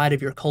outside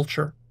of your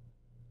culture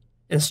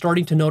and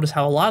starting to notice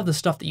how a lot of the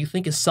stuff that you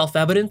think is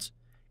self-evident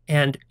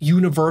and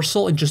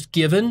universal and just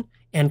given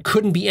and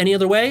couldn't be any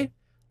other way,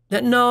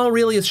 that no,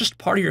 really, it's just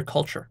part of your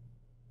culture.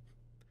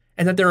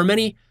 And that there are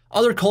many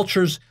other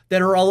cultures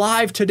that are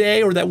alive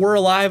today or that were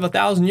alive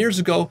 1,000 years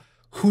ago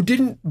who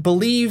didn't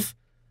believe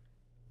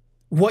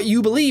what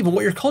you believe and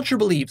what your culture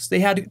believes.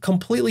 They had a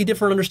completely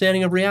different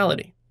understanding of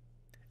reality.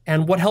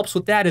 And what helps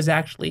with that is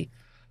actually,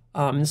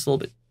 this is a little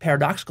bit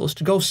paradoxical, is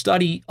to go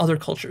study other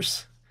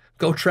cultures.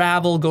 Go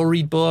travel, go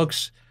read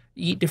books,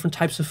 eat different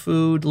types of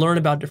food, learn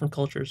about different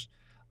cultures.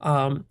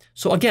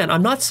 So again,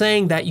 I'm not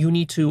saying that you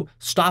need to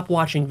stop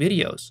watching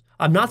videos.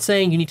 I'm not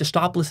saying you need to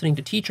stop listening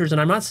to teachers,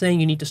 and I'm not saying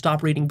you need to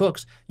stop reading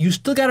books. You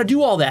still got to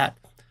do all that.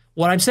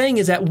 What I'm saying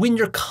is that when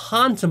you're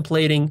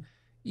contemplating,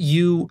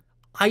 you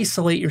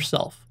isolate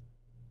yourself.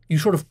 You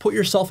sort of put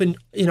yourself in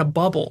a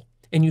bubble,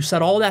 and you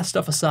set all that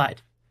stuff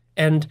aside.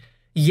 And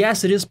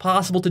yes, it is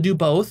possible to do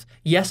both.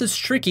 Yes, it's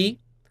tricky.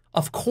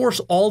 Of course,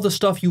 all the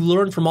stuff you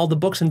learn from all the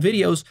books and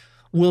videos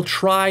will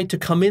try to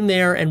come in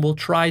there and will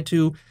try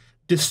to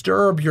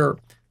disturb your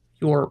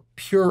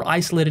pure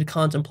isolated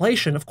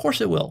contemplation. Of course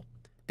it will.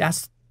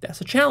 That's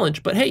a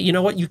challenge. But hey, you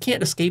know what? You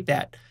can't escape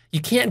that. You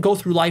can't go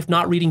through life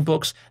not reading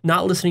books,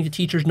 not listening to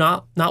teachers,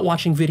 not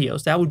watching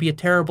videos. That would be a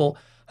terrible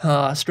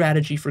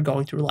strategy for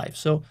going through life.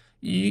 So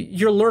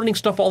you're learning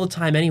stuff all the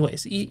time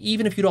anyways.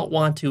 Even if you don't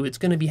want to, it's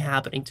going to be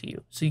happening to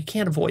you. So you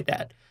can't avoid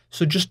that.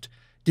 So just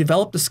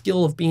develop the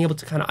skill of being able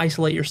to kind of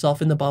isolate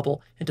yourself in the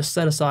bubble and to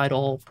set aside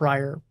all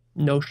prior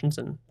notions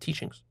and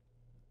teachings.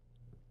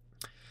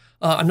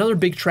 Another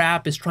big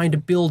trap is trying to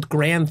build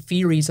grand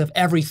theories of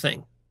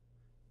everything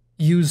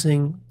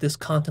using this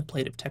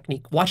contemplative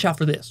technique. Watch out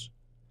for this.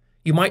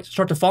 You might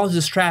start to fall into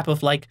this trap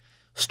of like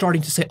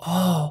starting to say,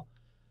 oh,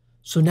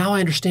 so now I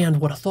understand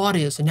what a thought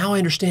is, and now I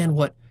understand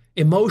what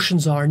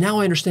emotions are. Now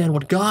I understand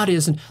what God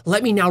is, and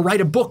let me now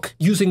write a book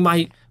using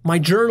my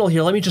journal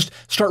here. Let me just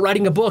start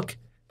writing a book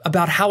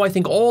about how I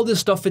think all this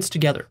stuff fits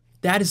together.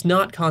 That is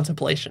not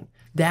contemplation.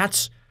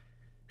 That's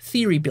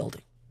theory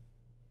building.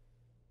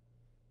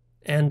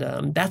 And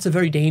that's a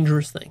very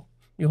dangerous thing.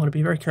 You want to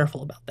be very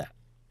careful about that.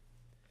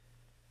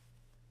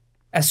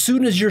 As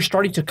soon as you're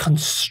starting to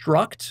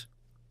construct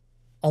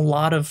a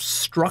lot of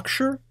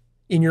structure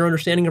in your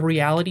understanding of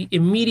reality,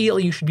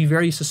 immediately you should be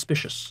very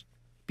suspicious,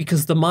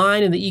 because the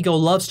mind and the ego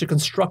loves to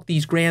construct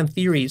these grand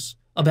theories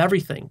of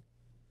everything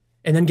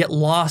and then get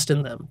lost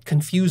in them,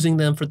 confusing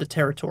them for the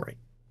territory.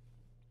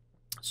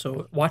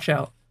 So watch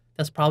out.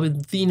 That's probably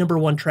the number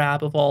one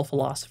trap of all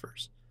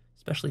philosophers,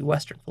 especially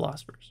Western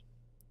philosophers.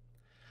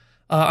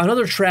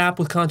 Another trap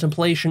with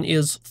contemplation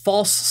is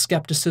false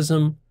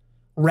skepticism,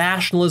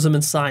 rationalism,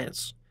 and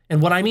science.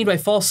 And what I mean by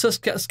false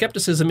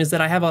skepticism is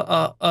that I have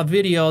a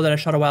video that I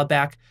shot a while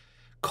back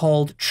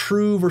called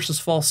True versus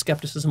False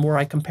Skepticism, where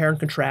I compare and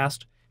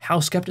contrast how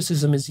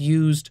skepticism is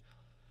used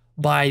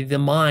by the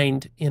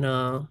mind in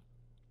a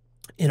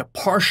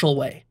partial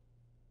way,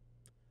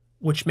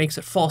 which makes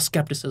it false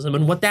skepticism.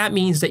 And what that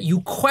means is that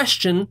you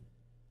question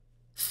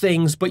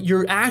things, but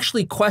you're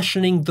actually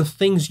questioning the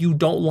things you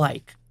don't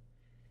like.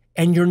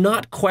 And you're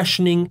not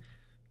questioning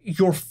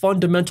your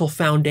fundamental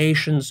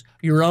foundations,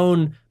 your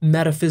own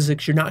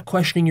metaphysics. You're not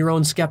questioning your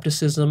own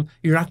skepticism.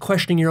 You're not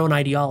questioning your own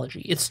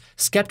ideology. It's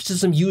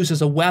skepticism used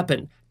as a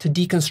weapon to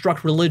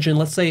deconstruct religion.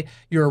 Let's say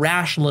you're a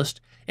rationalist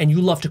and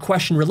you love to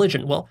question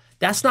religion. Well,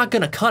 that's not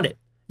going to cut it.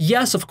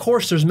 Yes, of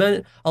course, there's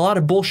a lot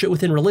of bullshit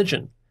within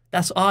religion.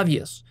 That's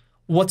obvious.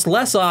 What's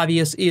less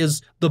obvious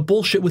is the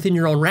bullshit within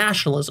your own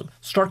rationalism.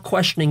 Start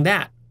questioning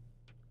that.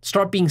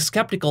 Start being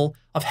skeptical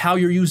of how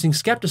you're using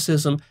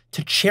skepticism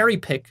to cherry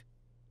pick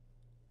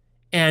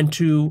and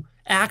to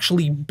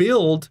actually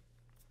build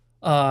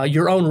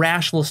your own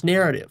rationalist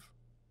narrative.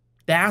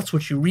 That's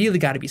what you really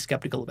got to be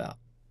skeptical about.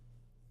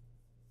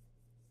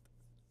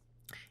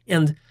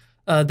 And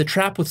the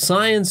trap with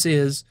science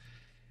is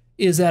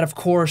that, of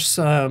course,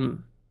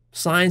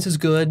 science is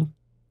good.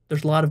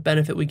 There's a lot of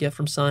benefit we get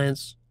from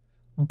science,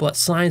 but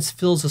science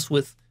fills us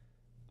with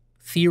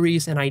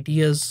theories and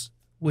ideas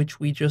which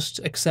we just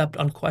accept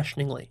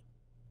unquestioningly.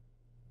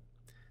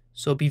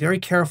 So be very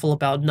careful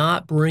about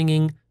not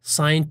bringing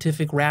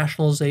scientific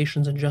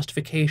rationalizations and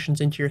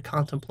justifications into your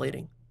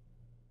contemplating.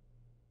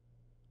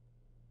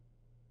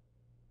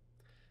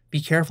 Be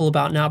careful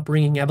about not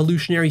bringing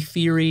evolutionary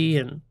theory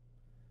and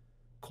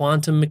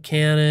quantum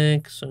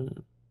mechanics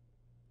and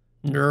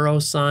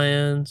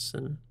neuroscience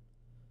and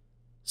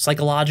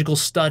psychological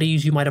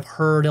studies you might have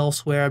heard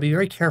elsewhere. Be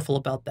very careful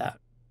about that.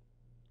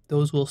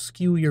 Those will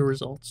skew your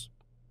results.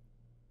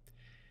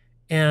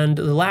 And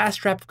the last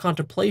trap of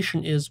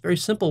contemplation is a very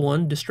simple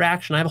one,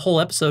 distraction. I have a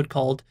whole episode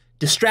called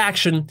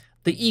Distraction,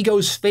 the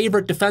Ego's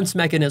Favorite Defense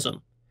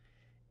Mechanism.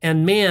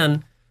 And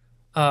man,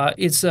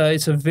 it's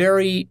a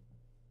very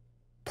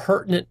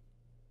pertinent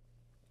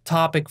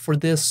topic for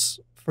this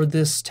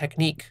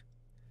technique.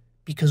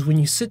 Because when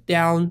you sit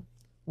down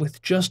with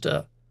just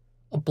a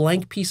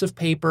blank piece of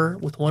paper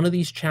with one of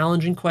these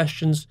challenging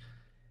questions,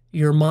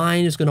 your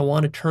mind is going to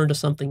want to turn to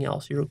something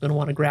else. You're going to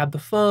want to grab the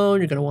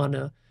phone. You're going to want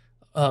to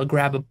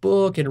grab a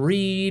book and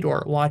read,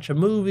 or watch a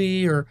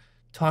movie, or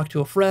talk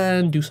to a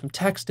friend, do some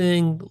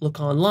texting,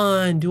 look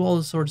online, do all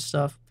this sort of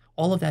stuff.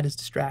 All of that is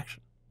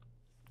distraction.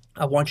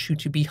 I want you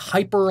to be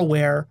hyper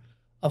aware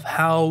of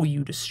how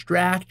you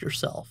distract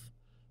yourself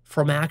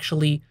from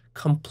actually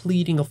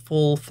completing a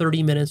full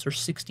 30 minutes or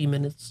 60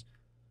 minutes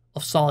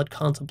of solid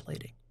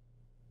contemplating,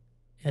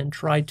 and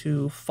try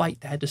to fight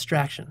that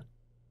distraction.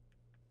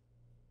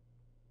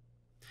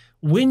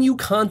 When you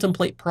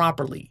contemplate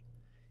properly,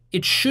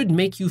 it should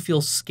make you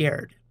feel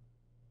scared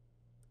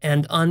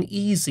and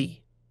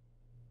uneasy.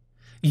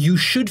 You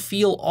should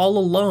feel all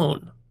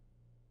alone,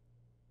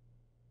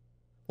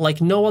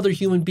 like no other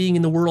human being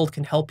in the world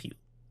can help you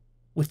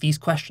with these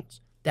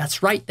questions.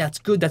 That's right, that's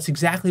good, that's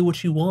exactly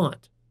what you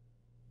want.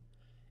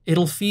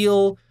 It'll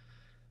feel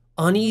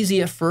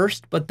uneasy at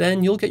first, but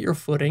then you'll get your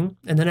footing,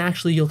 and then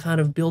actually you'll kind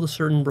of build a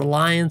certain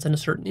reliance and a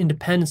certain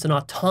independence and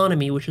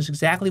autonomy, which is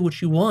exactly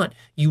what you want.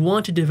 You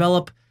want to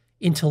develop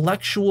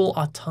intellectual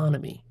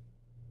autonomy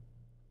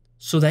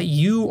so that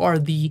you are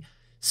the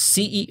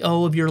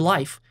CEO of your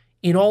life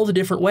in all the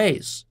different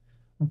ways,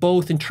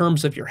 both in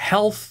terms of your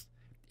health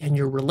and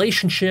your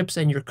relationships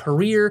and your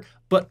career,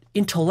 but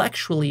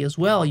intellectually as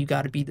well, you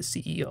got to be the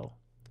CEO,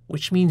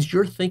 which means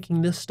you're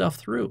thinking this stuff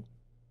through.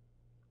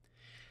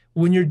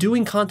 When you're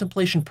doing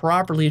contemplation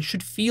properly, it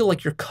should feel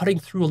like you're cutting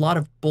through a lot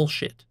of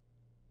bullshit.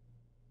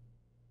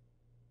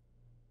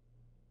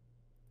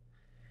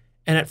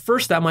 And at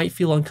first that might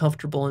feel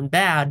uncomfortable and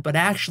bad, but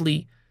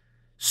actually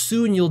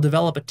soon you'll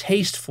develop a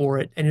taste for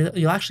it and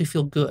you'll actually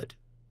feel good.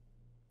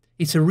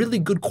 It's a really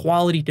good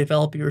quality to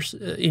develop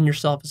in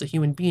yourself as a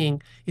human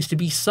being, is to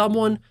be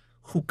someone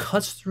who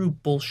cuts through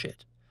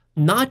bullshit.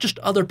 Not just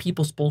other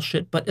people's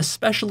bullshit, but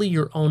especially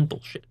your own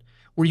bullshit,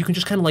 where you can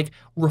just kind of like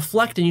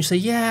reflect and you say,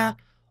 yeah,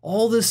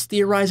 all this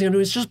theorizing I'm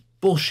doing is just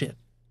bullshit.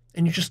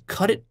 And you just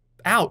cut it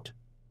out.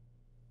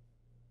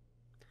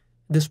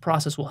 This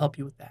process will help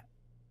you with that.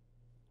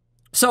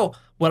 So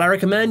what I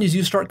recommend is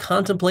you start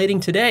contemplating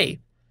today,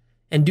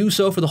 and do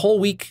so for the whole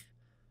week,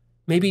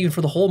 maybe even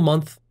for the whole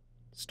month.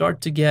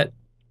 Start to get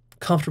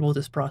comfortable with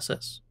this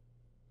process.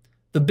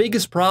 The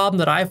biggest problem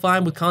that I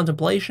find with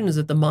contemplation is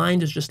that the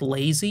mind is just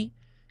lazy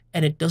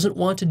and it doesn't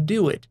want to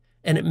do it.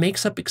 And it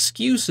makes up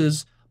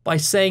excuses by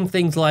saying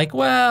things like,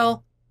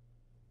 well,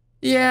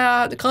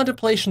 yeah, the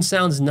contemplation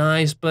sounds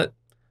nice, but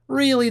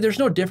really there's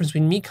no difference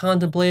between me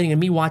contemplating and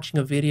me watching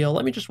a video.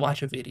 Let me just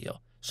watch a video.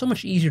 So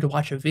much easier to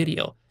watch a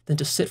video than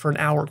to sit for an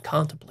hour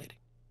contemplating.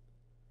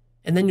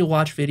 And then you'll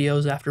watch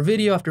videos after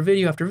video after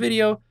video after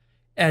video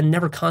and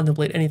never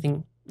contemplate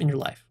anything in your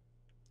life.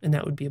 And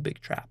that would be a big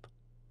trap.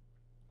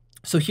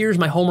 So here's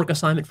my homework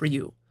assignment for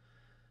you.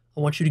 I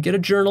want you to get a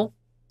journal,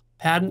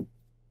 pad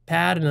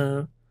and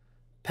a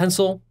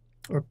pencil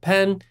or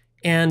pen,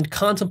 and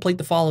contemplate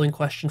the following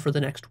question for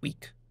the next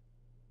week.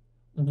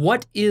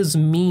 What is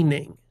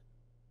meaning?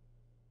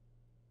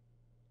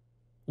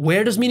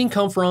 Where does meaning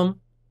come from?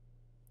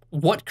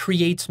 What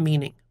creates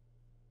meaning?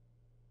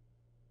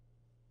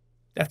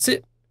 That's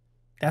it.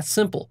 That's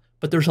simple.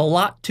 But there's a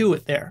lot to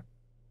it there.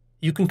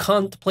 You can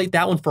contemplate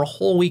that one for a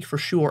whole week for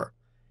sure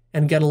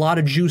and get a lot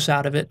of juice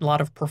out of it, a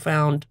lot of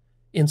profound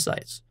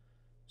insights.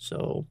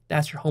 So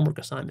that's your homework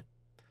assignment.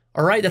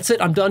 All right, that's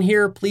it. I'm done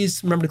here.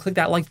 Please remember to click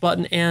that like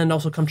button and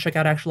also come check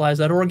out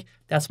Actualized.org.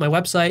 That's my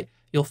website.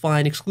 You'll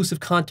find exclusive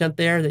content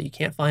there that you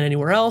can't find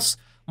anywhere else.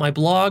 My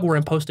blog, where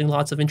I'm posting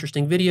lots of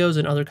interesting videos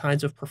and other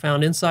kinds of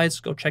profound insights.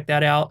 Go check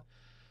that out.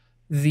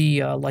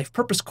 The Life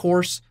Purpose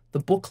course, the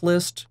book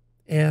list,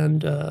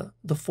 and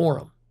the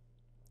forum.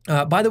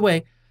 By the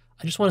way,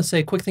 I just want to say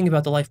a quick thing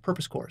about the Life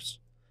Purpose course.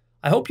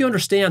 I hope you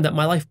understand that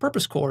my Life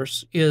Purpose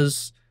course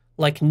is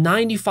like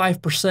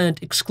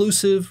 95%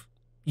 exclusive,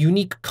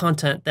 unique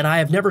content that I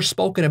have never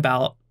spoken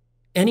about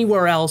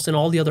anywhere else in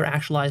all the other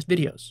Actualized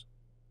videos.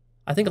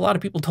 I think a lot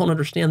of people don't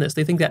understand this.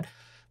 They think that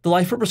the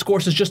Life Purpose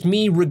course is just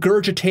me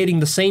regurgitating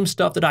the same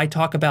stuff that I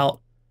talk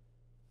about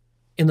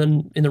in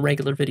the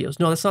regular videos.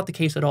 No, that's not the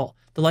case at all.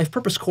 The Life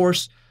Purpose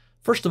course,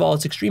 first of all,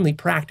 it's extremely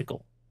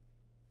practical.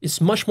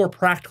 It's much more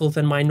practical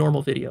than my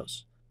normal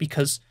videos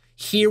because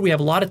here we have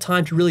a lot of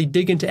time to really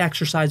dig into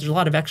exercise. There's a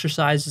lot of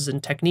exercises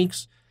and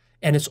techniques,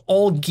 and it's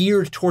all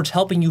geared towards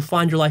helping you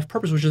find your life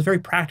purpose, which is a very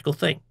practical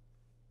thing.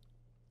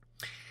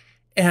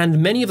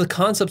 And many of the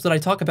concepts that I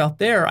talk about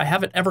there, I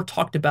haven't ever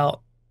talked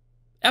about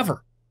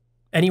ever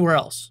anywhere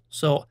else.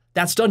 So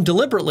that's done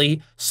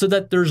deliberately so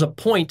that there's a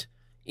point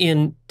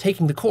in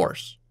taking the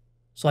course.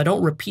 So I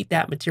don't repeat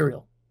that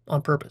material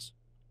on purpose.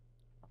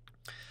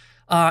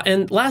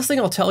 And last thing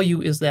I'll tell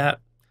you is that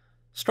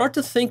start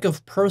to think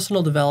of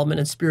personal development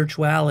and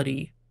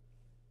spirituality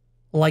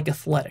like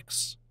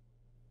athletics.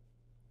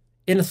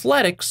 In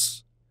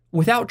athletics,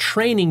 without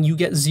training, you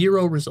get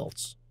 0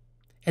 results.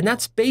 And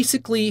that's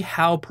basically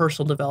how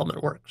personal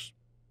development works.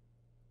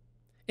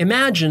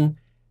 Imagine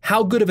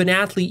how good of an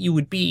athlete you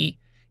would be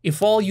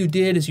if all you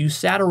did is you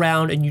sat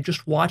around and you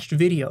just watched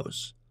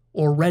videos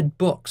or read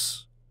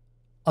books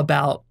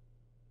about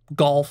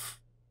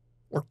golf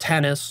or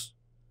tennis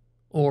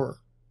or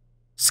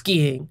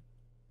skiing.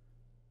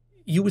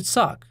 You would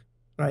suck,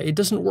 right? It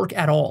doesn't work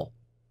at all.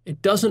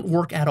 It doesn't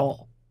work at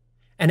all.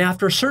 And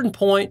after a certain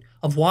point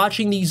of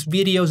watching these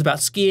videos about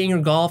skiing or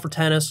golf or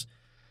tennis,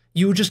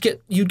 you'd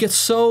get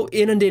so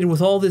inundated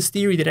with all this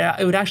theory that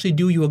it would actually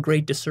do you a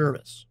great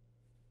disservice.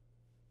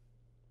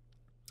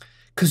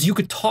 Because you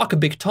could talk a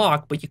big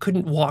talk, but you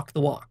couldn't walk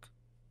the walk.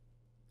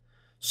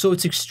 So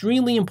it's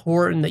extremely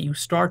important that you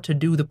start to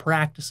do the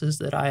practices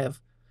that I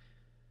have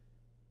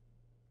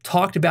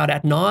talked about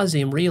ad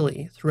nauseum,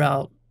 really,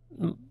 throughout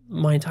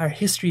my entire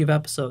history of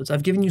episodes.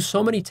 I've given you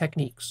so many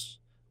techniques,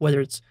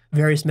 whether it's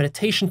various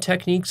meditation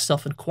techniques,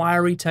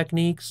 self-inquiry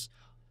techniques,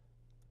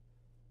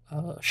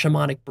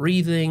 shamanic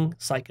breathing,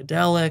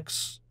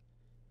 psychedelics,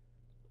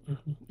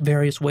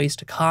 various ways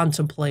to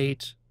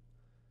contemplate,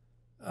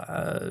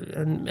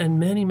 and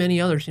many,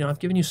 many others. You know, I've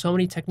given you so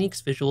many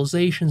techniques,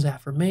 visualizations,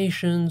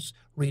 affirmations,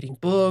 reading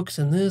books,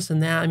 and this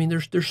and that. I mean,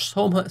 there's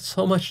so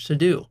much to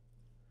do.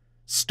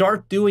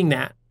 Start doing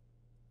that.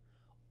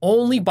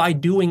 Only by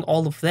doing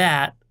all of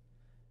that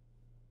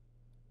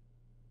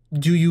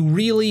do you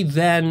really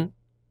then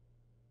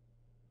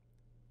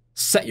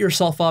set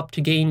yourself up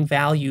to gain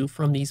value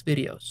from these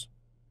videos.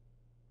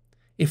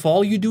 If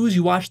all you do is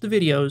you watch the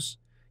videos,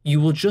 you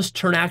will just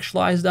turn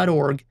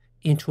Actualized.org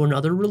into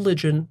another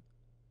religion,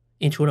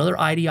 into another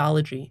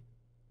ideology,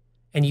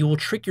 and you will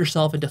trick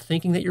yourself into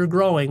thinking that you're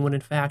growing when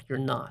in fact you're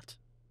not.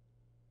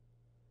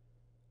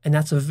 And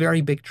that's a very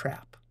big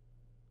trap.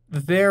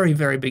 Very,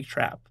 very big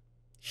trap.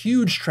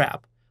 Huge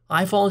trap.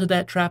 I fall into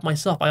that trap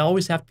myself. I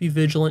always have to be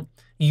vigilant.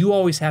 You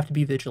always have to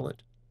be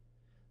vigilant.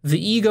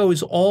 The ego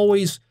is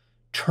always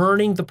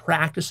turning the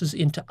practices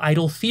into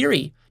idle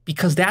theory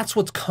because that's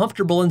what's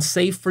comfortable and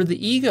safe for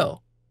the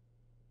ego.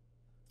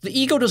 The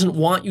ego doesn't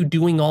want you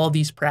doing all of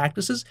these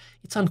practices.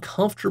 It's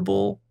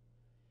uncomfortable.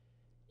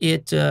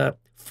 It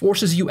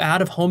forces you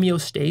out of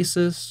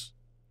homeostasis.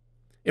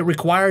 It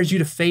requires you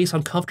to face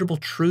uncomfortable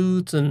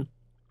truths and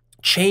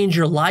change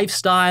your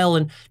lifestyle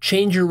and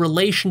change your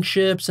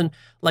relationships. And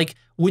like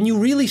when you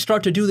really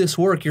start to do this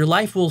work, your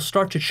life will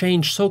start to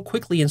change so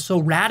quickly and so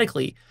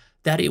radically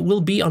that it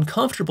will be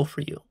uncomfortable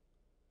for you.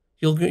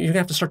 You're going to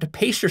have to start to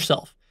pace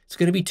yourself. It's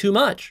going to be too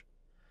much.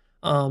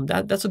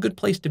 That's a good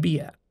place to be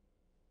at.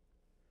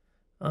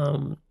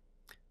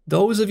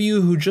 Those of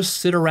you who just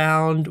sit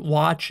around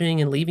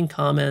watching and leaving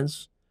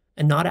comments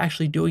and not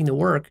actually doing the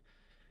work,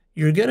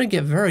 you're going to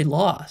get very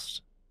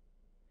lost.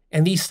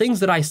 And these things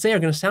that I say are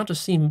going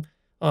to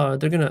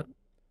they're going to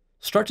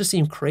start to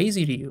seem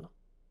crazy to you.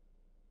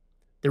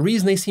 The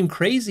reason they seem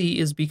crazy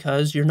is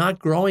because you're not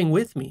growing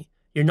with me.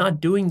 You're not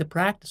doing the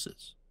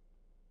practices.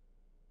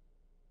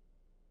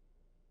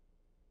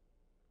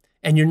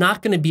 And you're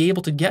not going to be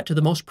able to get to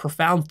the most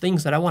profound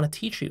things that I want to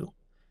teach you.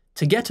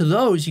 To get to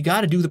those, you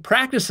got to do the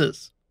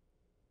practices.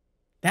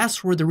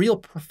 That's where the real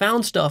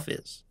profound stuff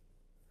is.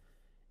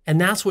 And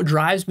that's what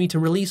drives me to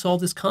release all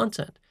this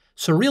content.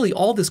 So really,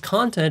 all this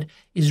content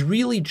is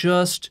really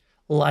just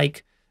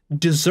like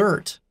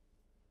dessert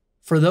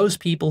for those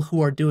people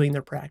who are doing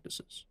their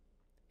practices.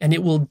 And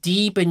it will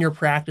deepen your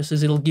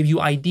practices. It'll give you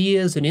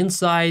ideas and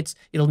insights.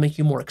 It'll make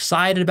you more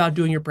excited about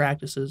doing your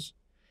practices.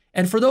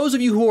 And for those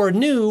of you who are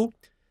new,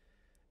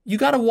 you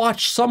got to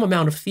watch some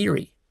amount of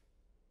theory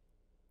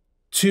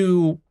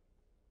to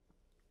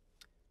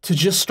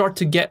just start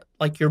to get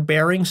like your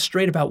bearings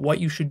straight about what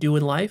you should do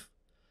in life.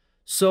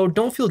 So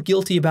don't feel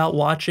guilty about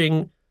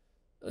watching,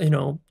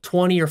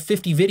 20 or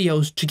 50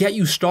 videos to get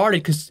you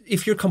started. Because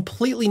if you're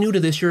completely new to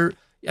this, you're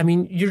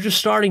just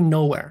starting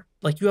nowhere.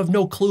 Like you have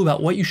no clue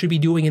about what you should be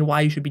doing and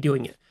why you should be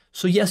doing it.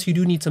 So yes, you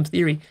do need some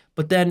theory,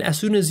 but then as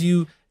soon as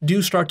you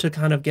do start to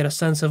kind of get a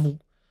sense of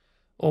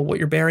what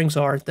your bearings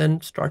are,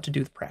 then start to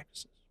do the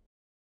practices.